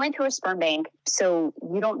 We went to a sperm bank, so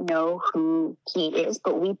we don't know who he is,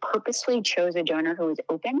 but we purposely chose a donor who is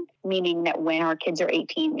open, meaning that when our kids are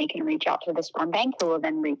 18, they can reach out to the sperm bank, who will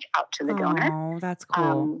then reach out to the donor. Oh, that's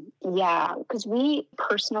cool. Because we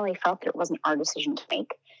personally felt that it wasn't our decision to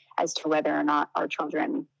make as to whether or not our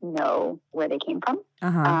children know where they came from.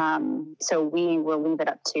 So we will leave it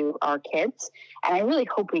up to our kids. And I really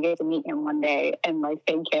hope we get to meet him one day and like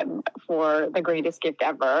thank him for the greatest gift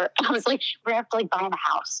ever. I was like, we're gonna have to like buy him a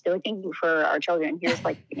house. Be like, thank you for our children. Here's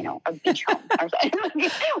like, you know, a beach home.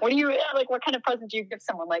 What do you like? What kind of present do you give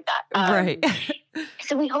someone like that? Right.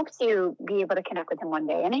 So we hope to be able to connect with him one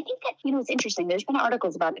day. And I think that, you know, it's interesting. There's been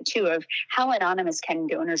articles about it too, of how anonymous can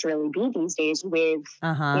donors really be these days with, you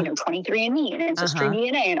know, 23andMe and Ancestry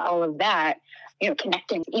DNA and all of that. You know,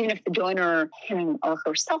 connecting, even if the donor him or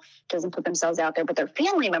herself doesn't put themselves out there, but their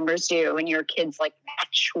family members do, and your kids like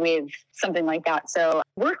match with something like that. So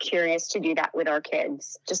we're curious to do that with our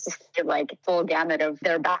kids, just to see like full gamut of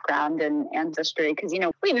their background and ancestry. Because, you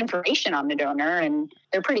know, we have information on the donor and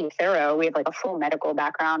they're pretty thorough. We have like a full medical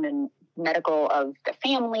background and medical of the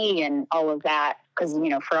family and all of that. Because, you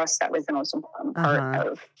know, for us, that was the most important part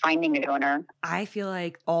of finding a donor. I feel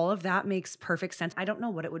like all of that makes perfect sense. I don't know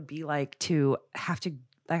what it would be like to have to,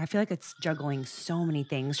 like, I feel like it's juggling so many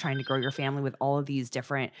things, trying to grow your family with all of these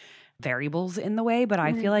different variables in the way. But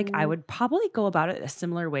I feel like I would probably go about it a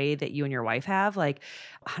similar way that you and your wife have. Like,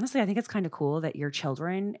 honestly, I think it's kind of cool that your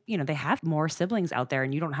children, you know, they have more siblings out there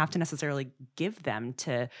and you don't have to necessarily give them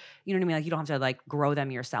to, you know what I mean? Like, you don't have to like grow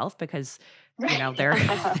them yourself because, you know, they're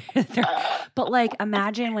but like,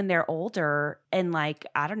 imagine when they're older and like,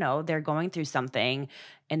 I don't know, they're going through something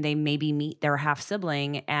and they maybe meet their half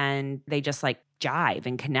sibling and they just like jive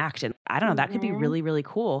and connect. And I don't know, that could be really, really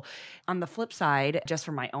cool. On the flip side, just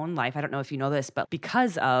from my own life, I don't know if you know this, but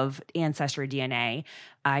because of Ancestry DNA,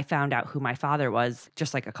 I found out who my father was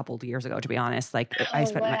just like a couple of years ago, to be honest. Like I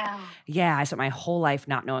spent I spent my whole life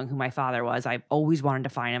not knowing who my father was. I always wanted to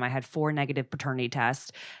find him. I had 4 negative paternity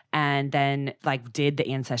tests and then like did the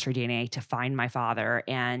Ancestry DNA to find my father.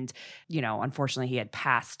 And, you know, unfortunately he had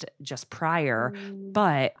passed just prior,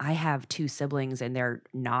 but I have 2 siblings and they're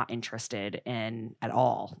not interested in at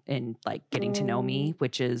all in like getting to know me,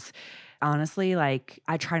 which is honestly, like,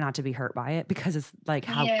 I try not to be hurt by it because it's like,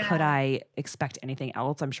 how could I expect anything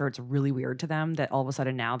else? I'm sure it's really weird to them that all of a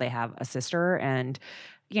sudden now they have a sister and,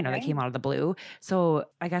 you know, that came out of the blue. So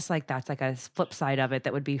I guess like that's like a flip side of it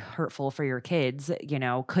that would be hurtful for your kids, you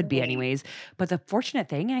know, could be anyways. But the fortunate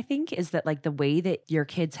thing I think is that like the way that your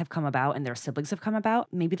kids have come about and their siblings have come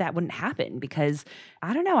about, maybe that wouldn't happen because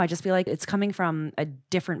I don't know. I just feel like it's coming from a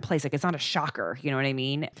different place. Like it's not a shocker, you know what I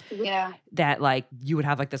mean? Yeah. That like you would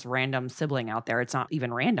have like this random sibling out there. It's not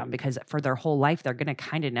even random because for their whole life, they're going to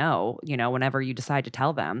kind of know, you know, whenever you decide to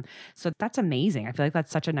tell them. So that's amazing. I feel like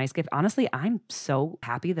that's such a nice gift. Honestly, I'm so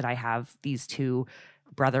happy that I have these 2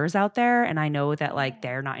 brothers out there and I know that like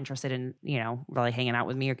they're not interested in, you know, really hanging out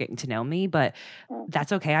with me or getting to know me, but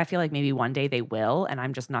that's okay. I feel like maybe one day they will and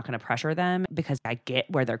I'm just not going to pressure them because I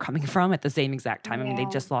get where they're coming from at the same exact time. I mean, they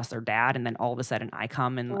just lost their dad and then all of a sudden I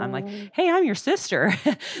come and I'm like, hey, I'm your sister.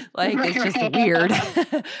 Like it's just weird.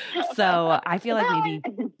 So I feel like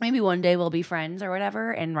maybe one day we'll be friends or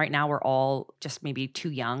whatever. And right now we're all just maybe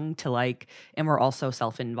too young to like, and we're all so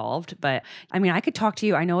self-involved. But I mean, I could talk to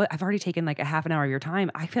you. I know I've already taken like a half an hour of your time.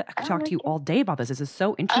 I could talk to you all day about this. This is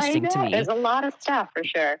so interesting to me. There's a lot of stuff for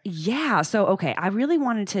sure. Yeah. So, okay. I really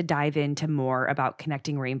wanted to dive into more about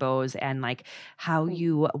Connecting Rainbows and like how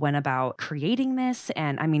you went about creating this.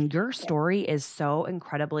 And I mean, your story is so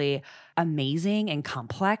incredibly amazing and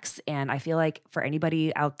complex. And I feel like for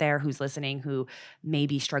anybody out there who's listening who may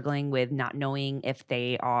be struggling with not knowing if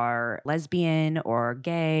they are lesbian or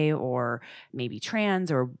gay or maybe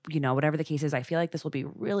trans or, you know, whatever the case is, I feel like this will be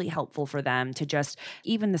really helpful for them to just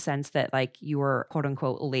even the sense that like you were quote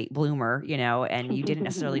unquote late bloomer, you know, and you didn't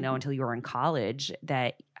necessarily know until you were in college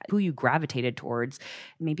that who you gravitated towards,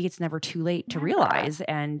 maybe it's never too late to realize.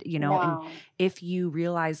 And, you know, and if you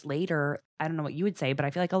realize later, I don't know what you would say, but I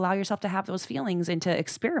feel like allow yourself to have those feelings and to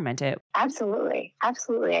experiment it. Absolutely.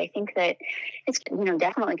 Absolutely. I think that it's, you know,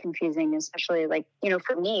 definitely confusing, especially like, you know,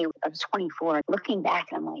 for me, I was 24 looking back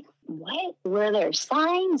and I'm like, what? Were there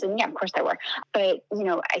signs? And yeah, of course there were. But, you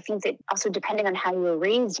know, I think that also depending on how you were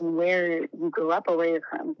raised and where you grew up or where you're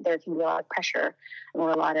from, there can be a lot of pressure or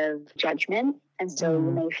a lot of judgment. And so you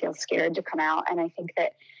may feel scared to come out. And I think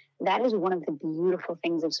that that is one of the beautiful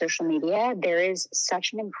things of social media. There is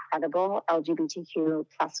such an incredible LGBTQ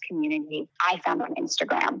plus community I found on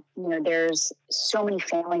Instagram. You know, there's so many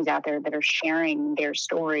families out there that are sharing their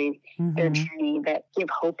story, their journey, that give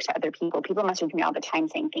hope to other people. People message me all the time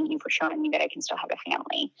saying, thank you for showing me that I can still have a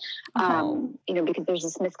family. You know, because there's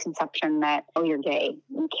this misconception that, oh, you're gay,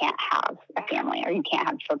 you can't have a family or you can't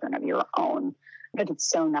have children of your own. But it's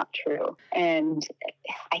so not true. And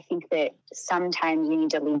I think that sometimes you need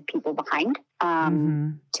to leave people behind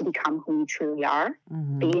to become who you truly are.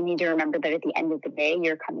 But you need to remember that at the end of the day,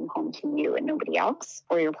 you're coming home to you and nobody else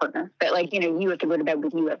or your partner. But like, you know, you have to go to bed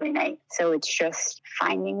with you every night. So it's just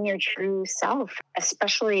finding your true self,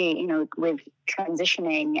 especially, you know, with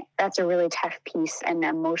transitioning. That's a really tough piece and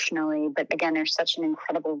emotionally. But again, there's such an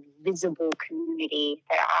incredible visible community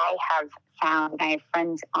that I have found. I have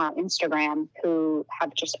friends on Instagram who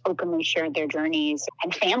have just openly shared their journeys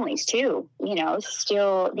and families too, you know,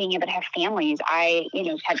 still being able to have families. I, you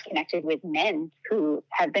know, have connected with men who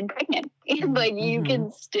have been pregnant, but you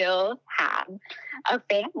can still have a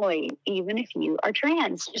family, even if you are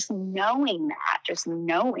trans. Just knowing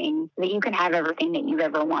that you can have everything that you've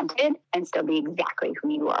ever wanted and still be exactly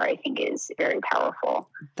who you are, I think is very powerful.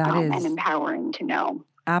 That is and empowering to know.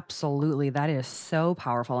 Absolutely. That is so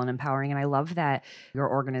powerful and empowering. And I love that your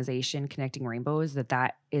organization, Connecting Rainbows,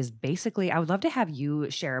 that is basically, I would love to have you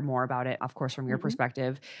share more about it, of course, from your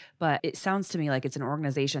perspective. But it sounds to me like it's an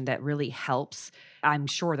organization that really helps. I'm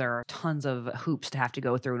sure there are tons of hoops to have to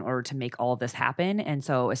go through in order to make all of this happen. And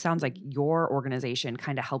so it sounds like your organization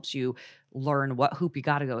kind of helps you learn what hoop you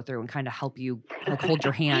got to go through and kind of help you like hold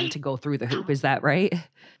your hand to go through the hoop. Is that right?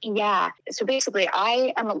 Yeah. So basically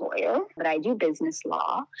I am a lawyer, but I do business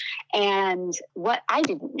law. And what I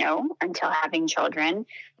didn't know until having children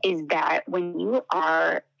is that when you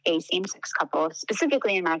are a same-sex couple,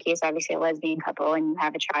 specifically in my case, obviously a lesbian couple, and you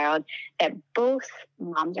have a child, that both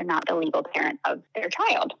moms are not the legal parent of their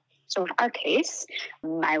child. So in our case,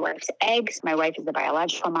 my wife's eggs, my wife is the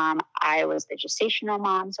biological mom. I was the gestational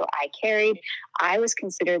mom, so I carried. I was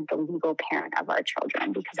considered the legal parent of our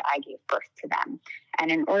children because I gave birth to them. And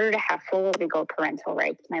in order to have full legal parental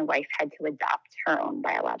rights, my wife had to adopt her own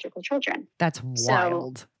biological children. That's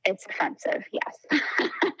wild. So it's offensive, yes.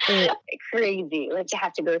 Crazy. Like, you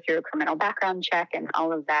have to go through a criminal background check and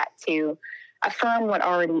all of that to affirm what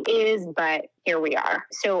already is, but here we are.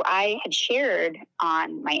 So I had shared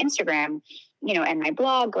on my Instagram, and my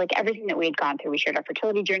blog, like everything that we had gone through. We shared our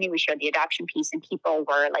fertility journey, we shared the adoption piece, and people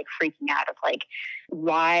were like freaking out of like,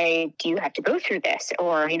 why do you have to go through this?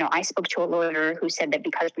 Or, I spoke to a lawyer who said that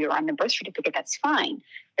because we were on the birth certificate, that's fine,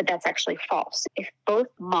 but that's actually false. If both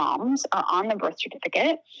moms are on the birth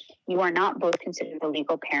certificate, you are not both considered the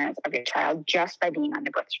legal parents of your child just by being on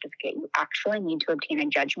the birth certificate. You actually need to obtain a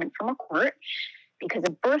judgment from a court, because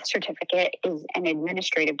a birth certificate is an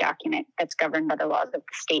administrative document that's governed by the laws of the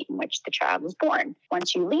state in which the child was born.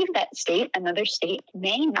 Once you leave that state, another state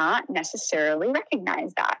may not necessarily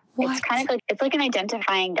recognize that. What? It's kind of like, it's like an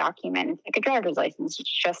identifying document. It's like a driver's license.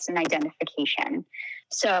 It's just an identification.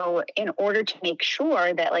 So in order to make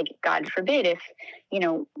sure that, like, God forbid, if,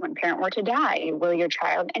 one parent were to die, will your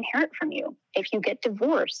child inherit from you? If you get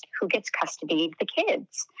divorced, who gets custody of the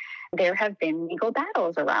kids? There have been legal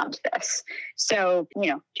battles around this. So,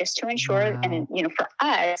 just to ensure, Wow. and, for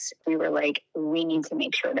us, we were like, we need to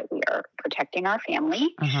make sure that we are protecting our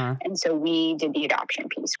family. Uh-huh. And so we did the adoption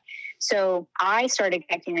piece. So I started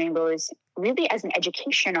Connecting Rainbows really as an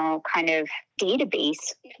educational kind of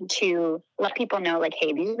database to let people know, like,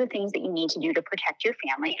 hey, these are the things that you need to do to protect your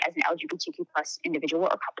family as an LGBTQ plus individual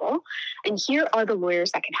or couple. And here are the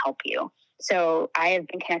lawyers that can help you. So I have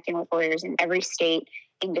been connecting with lawyers in every state,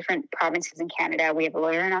 in different provinces in Canada. We have a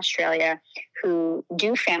lawyer in Australia who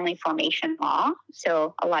do family formation law,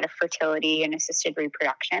 so a lot of fertility and assisted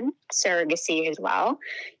reproduction, surrogacy as well,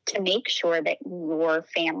 to make sure that your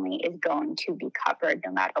family is going to be covered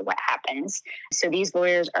no matter what happens. So these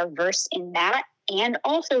lawyers are versed in that, and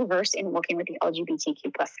also versed in working with the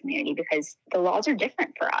LGBTQ plus community, because the laws are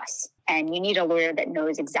different for us. And you need a lawyer that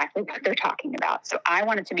knows exactly what they're talking about. So I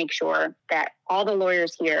wanted to make sure that all the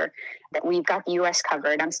lawyers here, that we've got the U.S.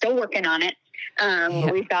 covered. I'm still working on it.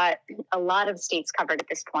 But we've got a lot of states covered at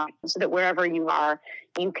this point, so that wherever you are,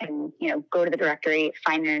 you can, go to the directory,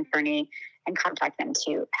 find an attorney, and contact them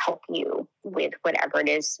to help you with whatever it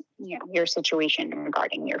is, your situation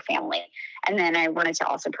regarding your family. And then I wanted to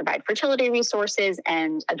also provide fertility resources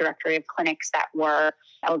and a directory of clinics that were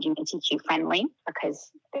LGBTQ friendly,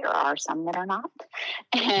 because there are some that are not.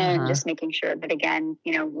 And just making sure that, again,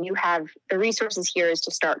 you have the resources here is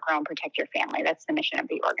to start, grow, and protect your family. That's the mission of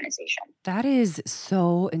the organization. That is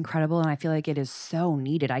so incredible. And I feel like it is so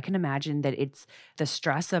needed. I can imagine that it's the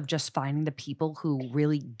stress of just finding the people who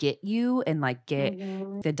really get you and like get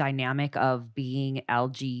the dynamic of being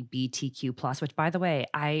LGBTQ plus, which, by the way,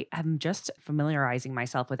 I am just familiarizing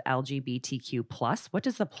myself with LGBTQ plus. What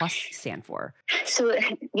does the plus stand for? So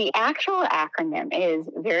the actual acronym is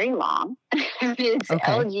very long. It's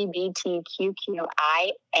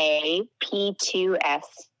LGBTQIAP2S.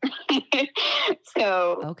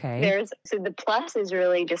 So the plus is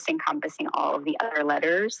really just encompassing all of the other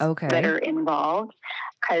letters that are involved,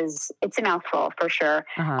 because it's a mouthful for sure.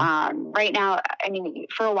 Right now, I mean,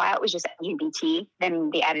 for a while it was just LGBT, then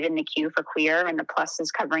they added in the Q for queer, and the plus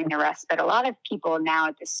is covering the rest. But a lot of people now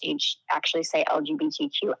at this stage actually say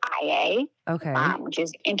LGBTQIA, which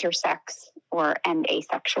is intersex and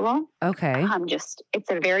asexual. It's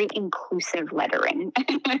a very inclusive lettering.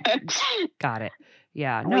 Got it.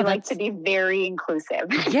 Yeah. No, we like to be very inclusive.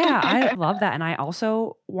 Yeah, I love that. And I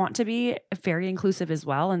also want to be very inclusive as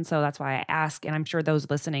well. And so that's why I ask, and I'm sure those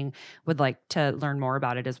listening would like to learn more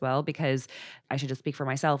about it as well, because I should just speak for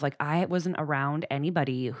myself. Like, I wasn't around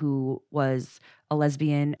anybody who was a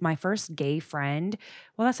lesbian. My first gay friend,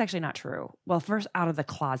 well, that's actually not true. Well, first out of the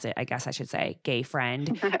closet, I guess I should say, gay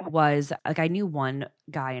friend was like, I knew one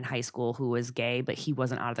guy in high school who was gay, but he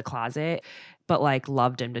wasn't out of the closet, but like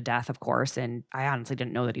loved him to death, of course. And I honestly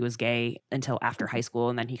didn't know that he was gay until after high school.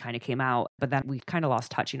 And then he kind of came out, but then we kind of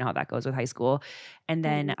lost touch. You know how that goes with high school. And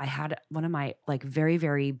then I had one of my like very,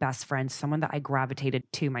 very best friends, someone that I gravitated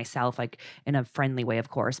to myself, like in a friendly way, of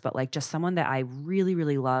course, but like just someone that I really,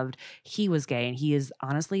 really loved. He was gay, and he is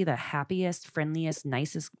honestly the happiest, friendliest,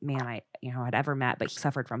 nicest man I had ever met, but he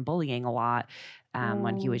suffered from bullying a lot.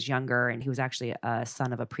 when he was younger, and he was actually a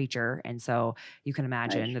son of a preacher. And so you can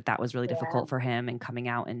imagine that was really difficult for him, and coming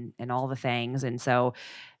out and all the things. And so,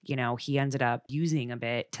 he ended up using a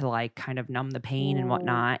bit to like kind of numb the pain and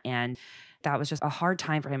whatnot. And that was just a hard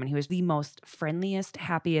time for him. And he was the most friendliest,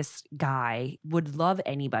 happiest guy, would love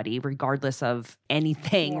anybody, regardless of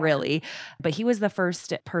anything really. But he was the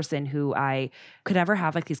first person who I could ever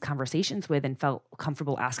have like these conversations with and felt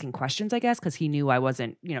comfortable asking questions, I guess, because he knew I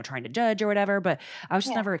wasn't, trying to judge or whatever, but I was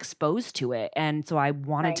just never exposed to it. And so I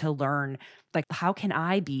wanted to learn, like, how can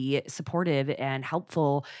I be supportive and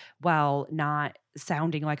helpful while not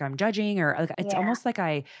sounding like I'm judging, or like, it's almost like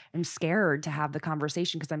I am scared to have the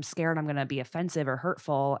conversation because I'm scared I'm going to be offensive or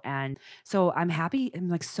hurtful. And so I'm happy. I'm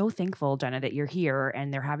like so thankful, Jenna, that you're here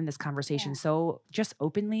and they're having this conversation so just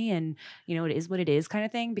openly, and it is what it is kind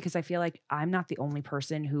of thing, because I feel like I'm not the only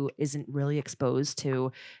person who isn't really exposed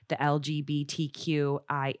to the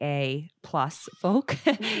LGBTQIA plus folk.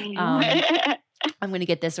 I'm going to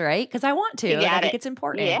get this right because I want to. And I think it's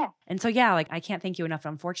important. Yeah. And so, like, I can't thank you enough.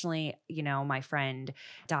 Unfortunately, my friend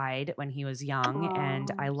died when he was young, and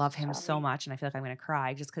I love him so much. And I feel like I'm going to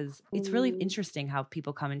cry just because it's really interesting how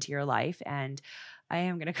people come into your life. And I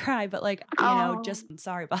am going to cry, but like, just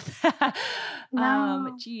sorry about that.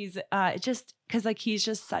 Just because like, he's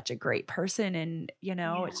just such a great person. And,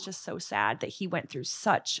 it's just so sad that he went through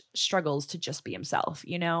such struggles to just be himself,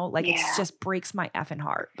 like it just breaks my effing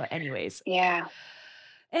heart. But anyways. Yeah.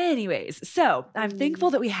 So I'm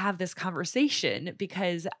thankful that we have this conversation,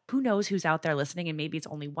 because who knows who's out there listening, and maybe it's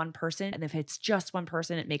only one person. And if it's just one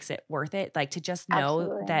person, it makes it worth it. Like, to just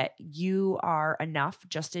know that you are enough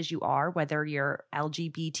just as you are, whether you're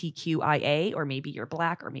LGBTQIA, or maybe you're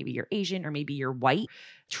Black, or maybe you're Asian, or maybe you're white.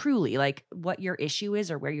 Truly, like, what your issue is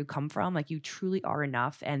or where you come from, like, you truly are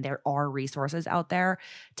enough, and there are resources out there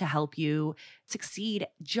to help you succeed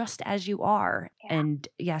just as you are. And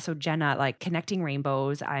so Jenna, like, Connecting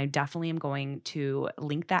Rainbows, I definitely am going to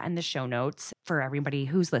link that in the show notes for everybody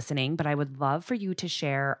who's listening, but I would love for you to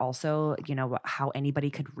share also, how anybody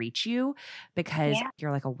could reach you, because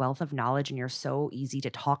you're like a wealth of knowledge, and you're so easy to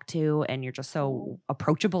talk to, and you're just so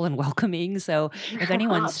approachable and welcoming. So if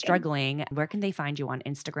anyone's struggling, where can they find you on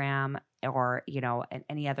Instagram, or,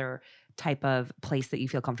 any other type of place that you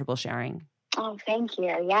feel comfortable sharing? Oh, thank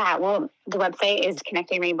you. Yeah. Well, the website is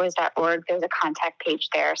connectingrainbows.org. There's a contact page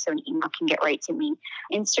there, so an email can get right to me.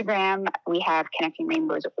 Instagram, we have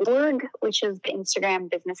connectingrainbows.org, which is the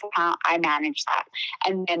Instagram business account. I manage that.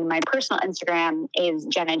 And then my personal Instagram is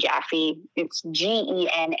Jenna Jaffe. It's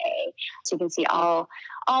Gena. So you can see all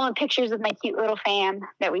the pictures of my cute little fam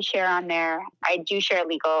that we share on there. I do share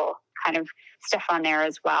legal kind of stuff on there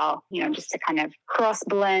as well, just to kind of cross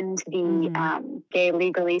blend the gay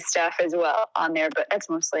legally stuff as well on there. But that's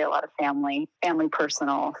mostly a lot of family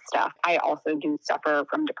personal stuff. I also do suffer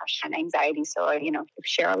from depression and anxiety. So I,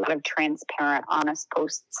 share a lot of transparent, honest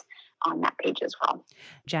posts on that page as well.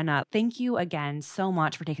 Jenna, thank you again so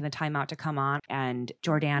much for taking the time out to come on. And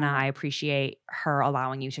Jordana, I appreciate her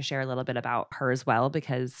allowing you to share a little bit about her as well,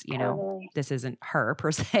 because, this isn't her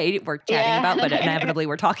per se we're chatting about, but inevitably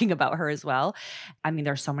we're talking about her as well. I mean,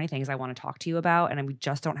 there's so many things I want to talk to you about, and we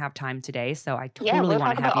just don't have time today. So I totally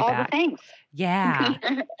want to have you back. Yeah.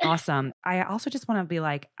 Awesome. I also just want to be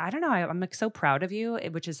like, I don't know, I'm like so proud of you,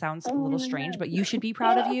 which sounds a little strange, but you should be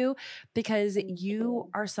proud of you, because you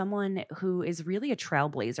are someone who is really a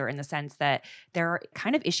trailblazer, in the sense that there are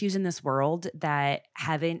kind of issues in this world that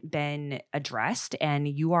haven't been addressed, and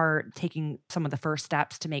you are taking some of the first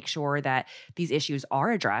steps to make sure that these issues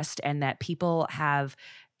are addressed, and that people have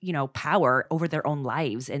power over their own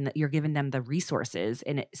lives, and that you're giving them the resources.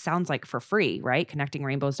 And it sounds like for free, right?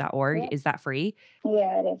 Connectingrainbows.org. Yeah. Is that free?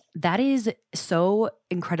 Yeah, it is. That is so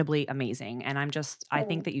incredibly amazing. And I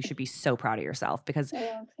think that you should be so proud of yourself, because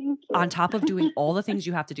on top of doing all the things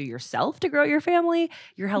you have to do yourself to grow your family,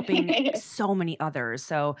 you're helping so many others.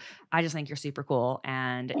 So I just think you're super cool,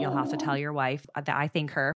 and you'll have to tell your wife that I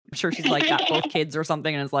thank her. I'm sure she's like got both kids or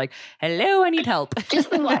something, and is like, hello, I need help. Just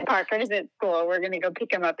the one. Parker's at school. We're going to go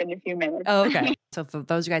pick him up in a few minutes. Oh, okay. So for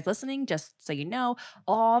those of you guys listening, just so you know,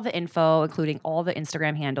 all the info, including all the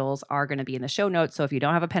Instagram handles, are going to be in the show notes. So if you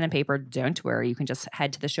don't have a pen and paper, don't worry. You can just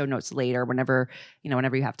head to the show notes later, whenever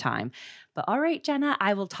you have time. But all right, Jenna,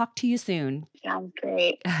 I will talk to you soon. Sounds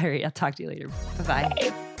great. All right. I'll talk to you later. Bye-bye.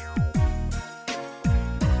 Bye.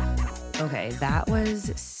 Okay, that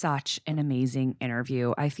was such an amazing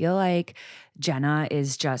interview. I feel like Jenna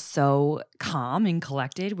is just so calm and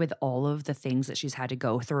collected with all of the things that she's had to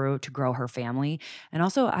go through to grow her family. And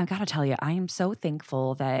also, I got to tell you, I am so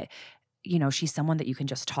thankful that you know, she's someone that you can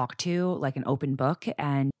just talk to like an open book,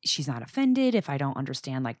 and she's not offended if I don't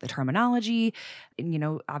understand like the terminology. And, you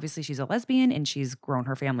know, obviously she's a lesbian and she's grown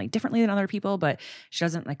her family differently than other people, but she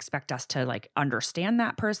doesn't expect us to like understand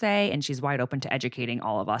that per se. And she's wide open to educating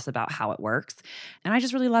all of us about how it works. And I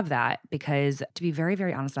just really love that because, to be very,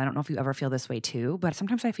 very honest, I don't know if you ever feel this way too, but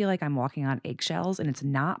sometimes I feel like I'm walking on eggshells, and it's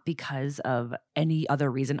not because of any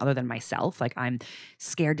other reason other than myself. Like, I'm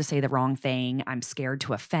scared to say the wrong thing. I'm scared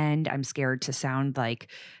to offend. I'm scared to sound like,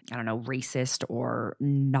 I don't know, racist or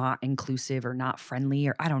not inclusive or not friendly,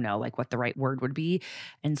 or I don't know, like what the right word would be.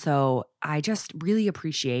 And so I just really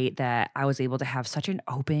appreciate that I was able to have such an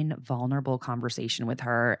open, vulnerable conversation with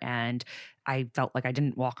her. And I felt like I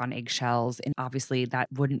didn't walk on eggshells. And obviously that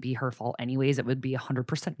wouldn't be her fault anyways. It would be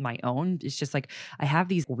 100% my own. It's just like, I have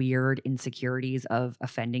these weird insecurities of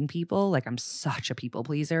offending people. Like, I'm such a people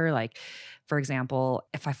pleaser. Like, for example,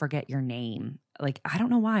 if I forget your name, like, I don't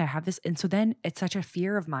know why I have this. And so then it's such a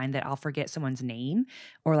fear of mine that I'll forget someone's name,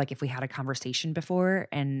 or like if we had a conversation before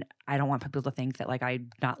and I don't want people to think that like I'm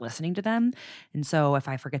not listening to them. And so if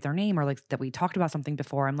I forget their name, or like that we talked about something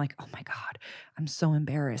before, I'm like, oh my God, I'm so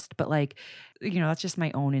embarrassed. But like, you know, that's just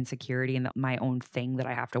my own insecurity and my own thing that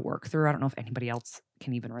I have to work through. I don't know if anybody else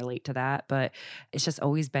can even relate to that, but it's just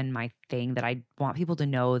always been my thing that I want people to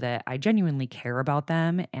know that I genuinely care about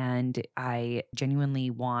them and I genuinely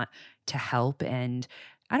want to help and,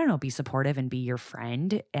 I don't know, be supportive and be your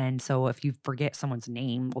friend. And so if you forget someone's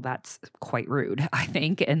name, well, that's quite rude, I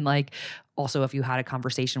think. And like, also, if you had a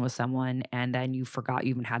conversation with someone and then you forgot you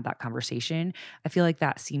even had that conversation, I feel like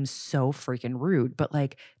that seems so freaking rude. But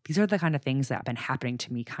like, these are the kind of things that have been happening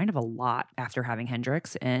to me kind of a lot after having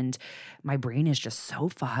Hendrix. And my brain is just so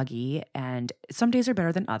foggy. And some days are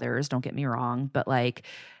better than others, don't get me wrong. But like,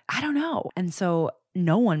 I don't know. And so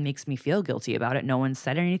no one makes me feel guilty about it. No one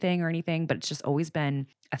said anything or anything, but it's just always been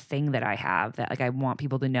a thing that I have that like I want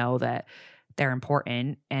people to know that they're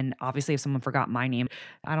important. And obviously if someone forgot my name,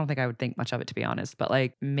 I don't think I would think much of it, to be honest, but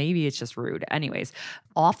like maybe it's just rude. Anyways,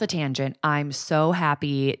 off the tangent, I'm so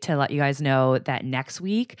happy to let you guys know that next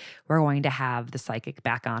week we're going to have the psychic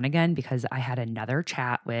back on again, because I had another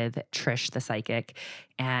chat with Trish, the psychic,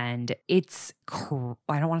 and it's,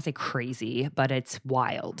 I don't want to say crazy, but it's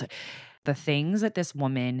wild. The things that this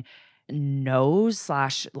woman knows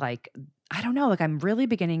 / like, I don't know, like I'm really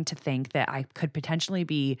beginning to think that I could potentially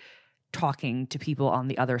be talking to people on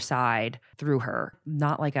the other side through her.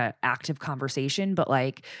 Not like a active conversation, but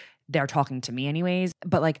like they're talking to me anyways.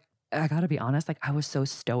 But like, I gotta be honest, like I was so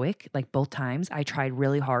stoic, like both times I tried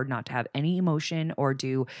really hard not to have any emotion or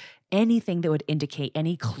do anything that would indicate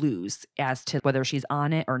any clues as to whether she's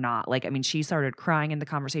on it or not. Like, I mean, she started crying in the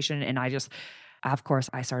conversation and I just, of course,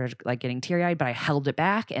 I started like getting teary-eyed, but I held it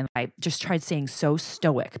back and I just tried staying so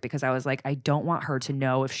stoic because I was like, I don't want her to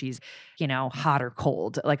know if she's, you know, hot or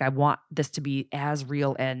cold. Like I want this to be as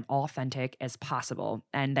real and authentic as possible.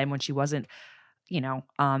 And then when she wasn't, you know,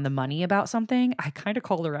 on the money about something, I kind of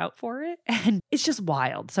called her out for it. And it's just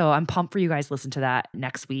wild. So I'm pumped for you guys to listen to that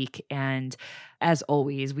next week. And as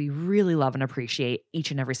always, we really love and appreciate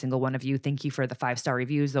each and every single one of you. Thank you for the 5-star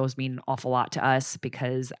reviews. Those mean an awful lot to us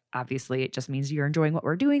because obviously it just means you're enjoying what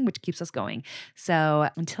we're doing, which keeps us going. So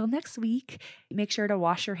until next week, make sure to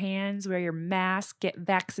wash your hands, wear your mask, get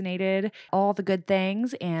vaccinated, all the good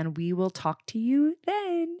things. And we will talk to you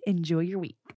then. Enjoy your week.